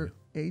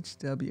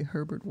 H.W.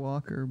 Herbert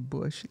Walker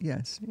Bush,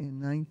 yes,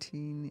 in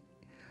 89.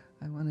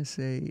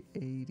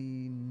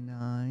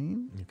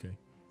 Okay.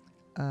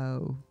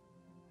 And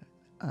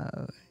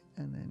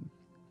then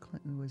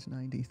Clinton was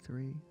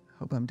 93.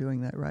 Hope I'm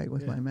doing that right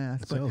with my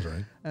math. That sounds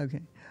right.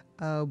 Okay.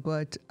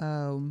 But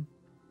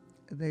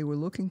they were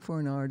looking for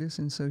an artist,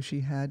 and so she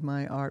had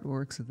my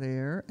artworks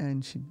there,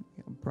 and she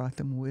brought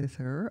them with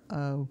her,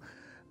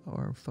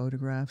 or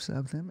photographs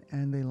of them,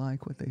 and they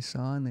liked what they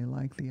saw, and they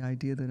liked the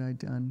idea that I'd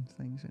done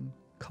things in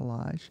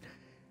collage.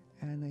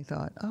 And they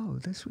thought, oh,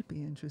 this would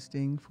be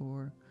interesting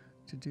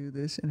to do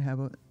this and have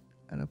a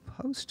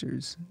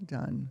posters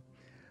done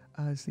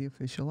as the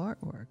official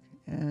artwork.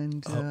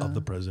 And of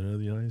the President of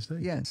the United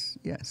States? Yes,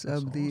 That's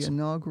of the awesome.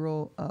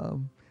 inaugural,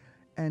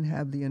 and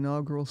have the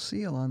inaugural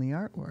seal on the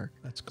artwork.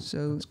 That's cool.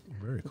 So that's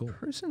very cool. The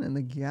person in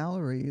the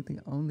gallery, that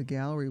owned the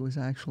gallery, was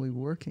actually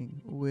working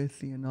with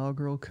the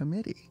inaugural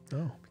committee.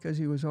 Oh. Because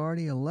he was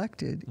already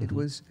elected. It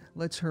was,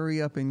 let's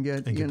hurry up and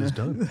get this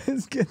done.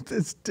 Let's get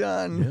this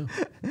done.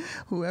 Yeah.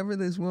 Whoever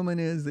this woman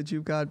is that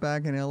you've got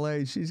back in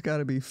L.A., she's got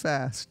to be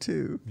fast,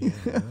 too.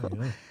 Yeah.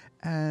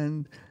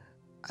 And,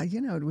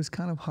 it was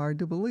kind of hard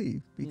to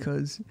believe,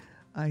 because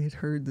I had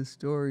heard the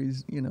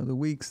stories, the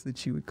weeks that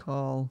she would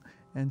call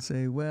and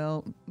say,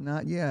 well,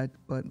 not yet,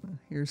 but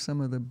here's some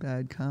of the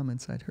bad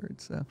comments I'd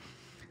heard.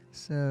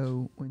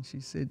 So when she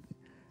said,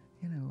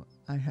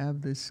 I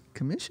have this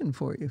commission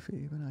for you,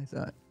 Phoebe, and I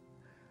thought,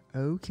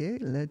 okay,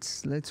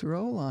 let's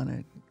roll on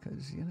it,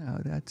 because,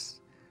 that's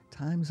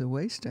time's a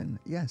wasting.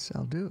 Yes,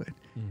 I'll do it.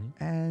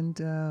 And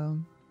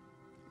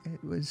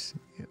it was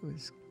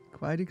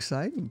quite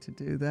exciting to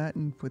do that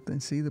and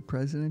see the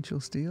presidential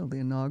seal, the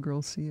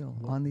inaugural seal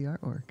on the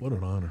artwork. What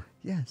an honor.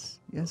 Yes,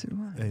 it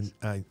was. And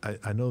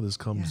I know this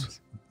comes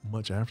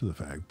much after the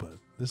fact, but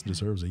this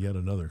deserves yet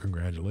another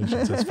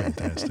congratulations. That's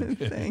fantastic.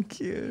 Thank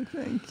you.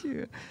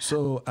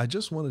 So I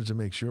just wanted to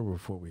make sure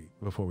before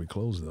we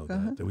close, though,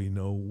 that we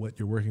know what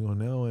you're working on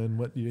now and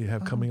what you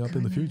have coming up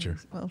in the future.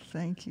 Well,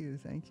 thank you.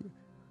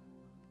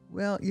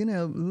 Well,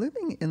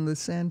 living in the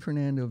San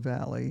Fernando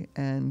Valley,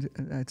 and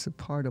that's a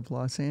part of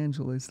Los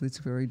Angeles that's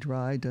very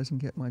dry, doesn't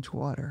get much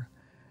water.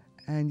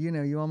 And,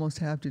 you almost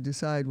have to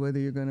decide whether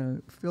you're going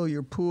to fill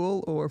your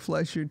pool or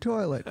flush your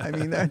toilet. I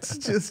mean, that's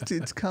just,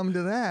 it's come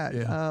to that.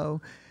 Yeah.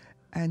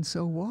 And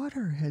so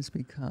water has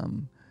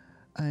become,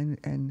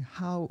 and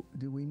how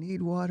do we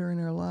need water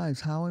in our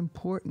lives? How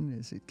important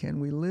is it? Can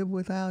we live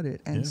without it?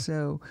 And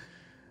so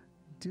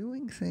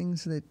doing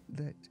things that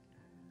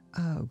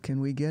can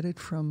we get it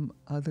from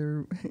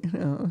other,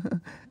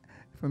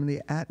 from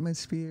the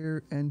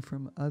atmosphere and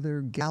from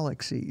other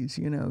galaxies,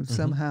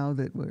 somehow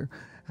that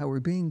we're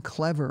being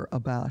clever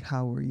about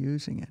how we're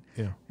using it.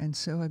 Yeah. And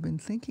so I've been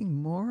thinking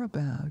more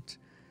about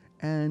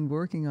and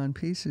working on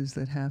pieces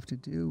that have to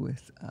do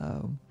with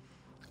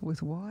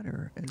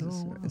water,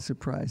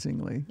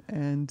 surprisingly.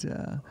 And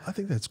I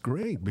think that's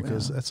great,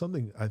 because that's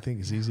something I think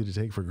is easy to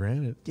take for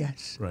granted.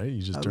 Yes. Right?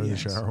 You just turn the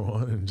shower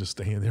on and just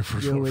stay in there for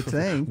way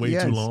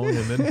yes. too long,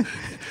 and then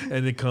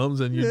and it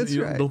comes and you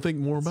don't think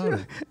more about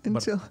it.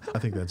 Until I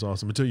think that's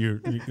awesome. Until you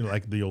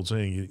like the old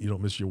saying, you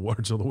don't miss your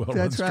water till the well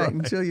runs dry. That's right.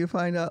 Until you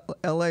find out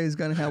LA is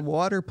going to have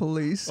water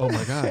police. Oh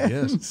my God,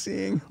 yes.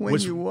 Seeing when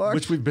you wash.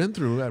 Which we've been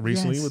through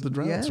recently with the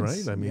droughts,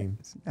 right? I mean,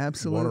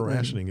 absolutely. Water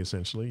rationing,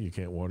 essentially. You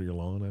can't water your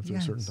lawn after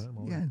a certain time.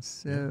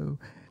 Yes. So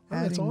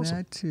adding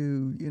that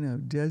to,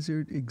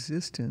 desert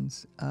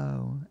existence,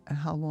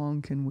 how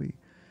long can we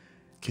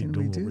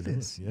do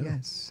this?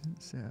 Yes.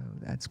 So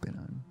that's been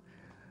on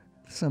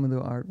some of the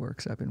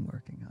artworks I've been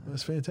working on.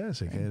 That's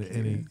fantastic. And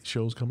any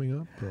shows coming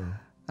up?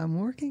 I'm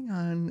working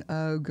on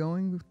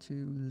going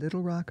to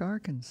Little Rock,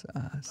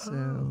 Arkansas.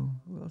 So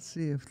we'll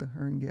see if the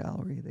Hearn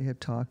Gallery, they have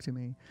talked to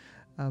me,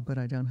 but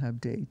I don't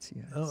have dates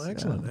yet. Oh,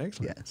 excellent,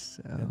 excellent.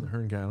 Yes. And the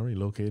Hearn Gallery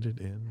located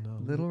in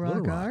Little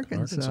Rock,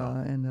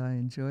 Arkansas. And I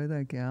enjoy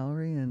that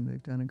gallery, and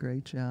they've done a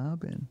great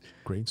job. And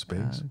great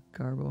space.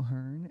 Garbo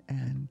Hearn.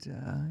 And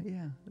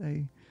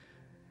they,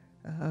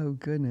 oh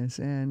goodness,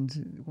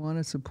 and want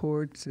to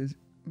support to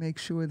make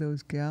sure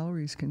those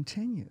galleries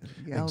continue.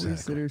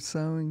 Galleries that are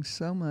showing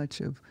so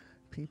much of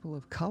people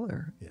of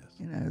color. Yes.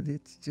 You know,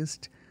 it's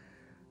just,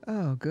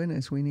 oh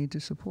goodness, we need to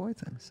support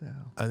them. So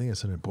I think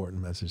it's an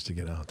important message to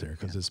get out there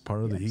because it's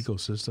part of the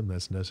ecosystem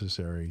that's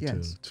necessary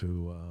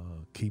to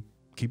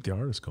keep the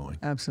artists going.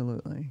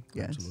 Absolutely.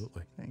 Yes.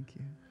 Absolutely. Thank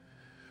you.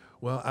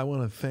 Well, I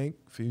want to thank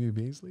Phoebe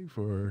Beasley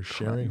for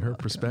sharing her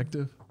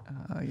perspective.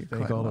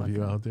 Thank all of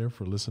you out there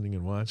for listening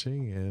and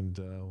watching, and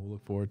we'll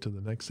look forward to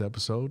the next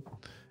episode.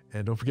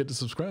 And don't forget to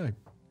subscribe.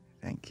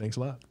 Thank you. Thanks a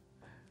lot.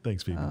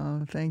 Thanks, Phoebe.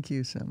 Oh, thank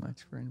you so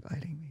much for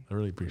inviting me. I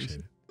really appreciate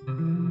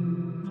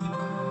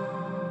it.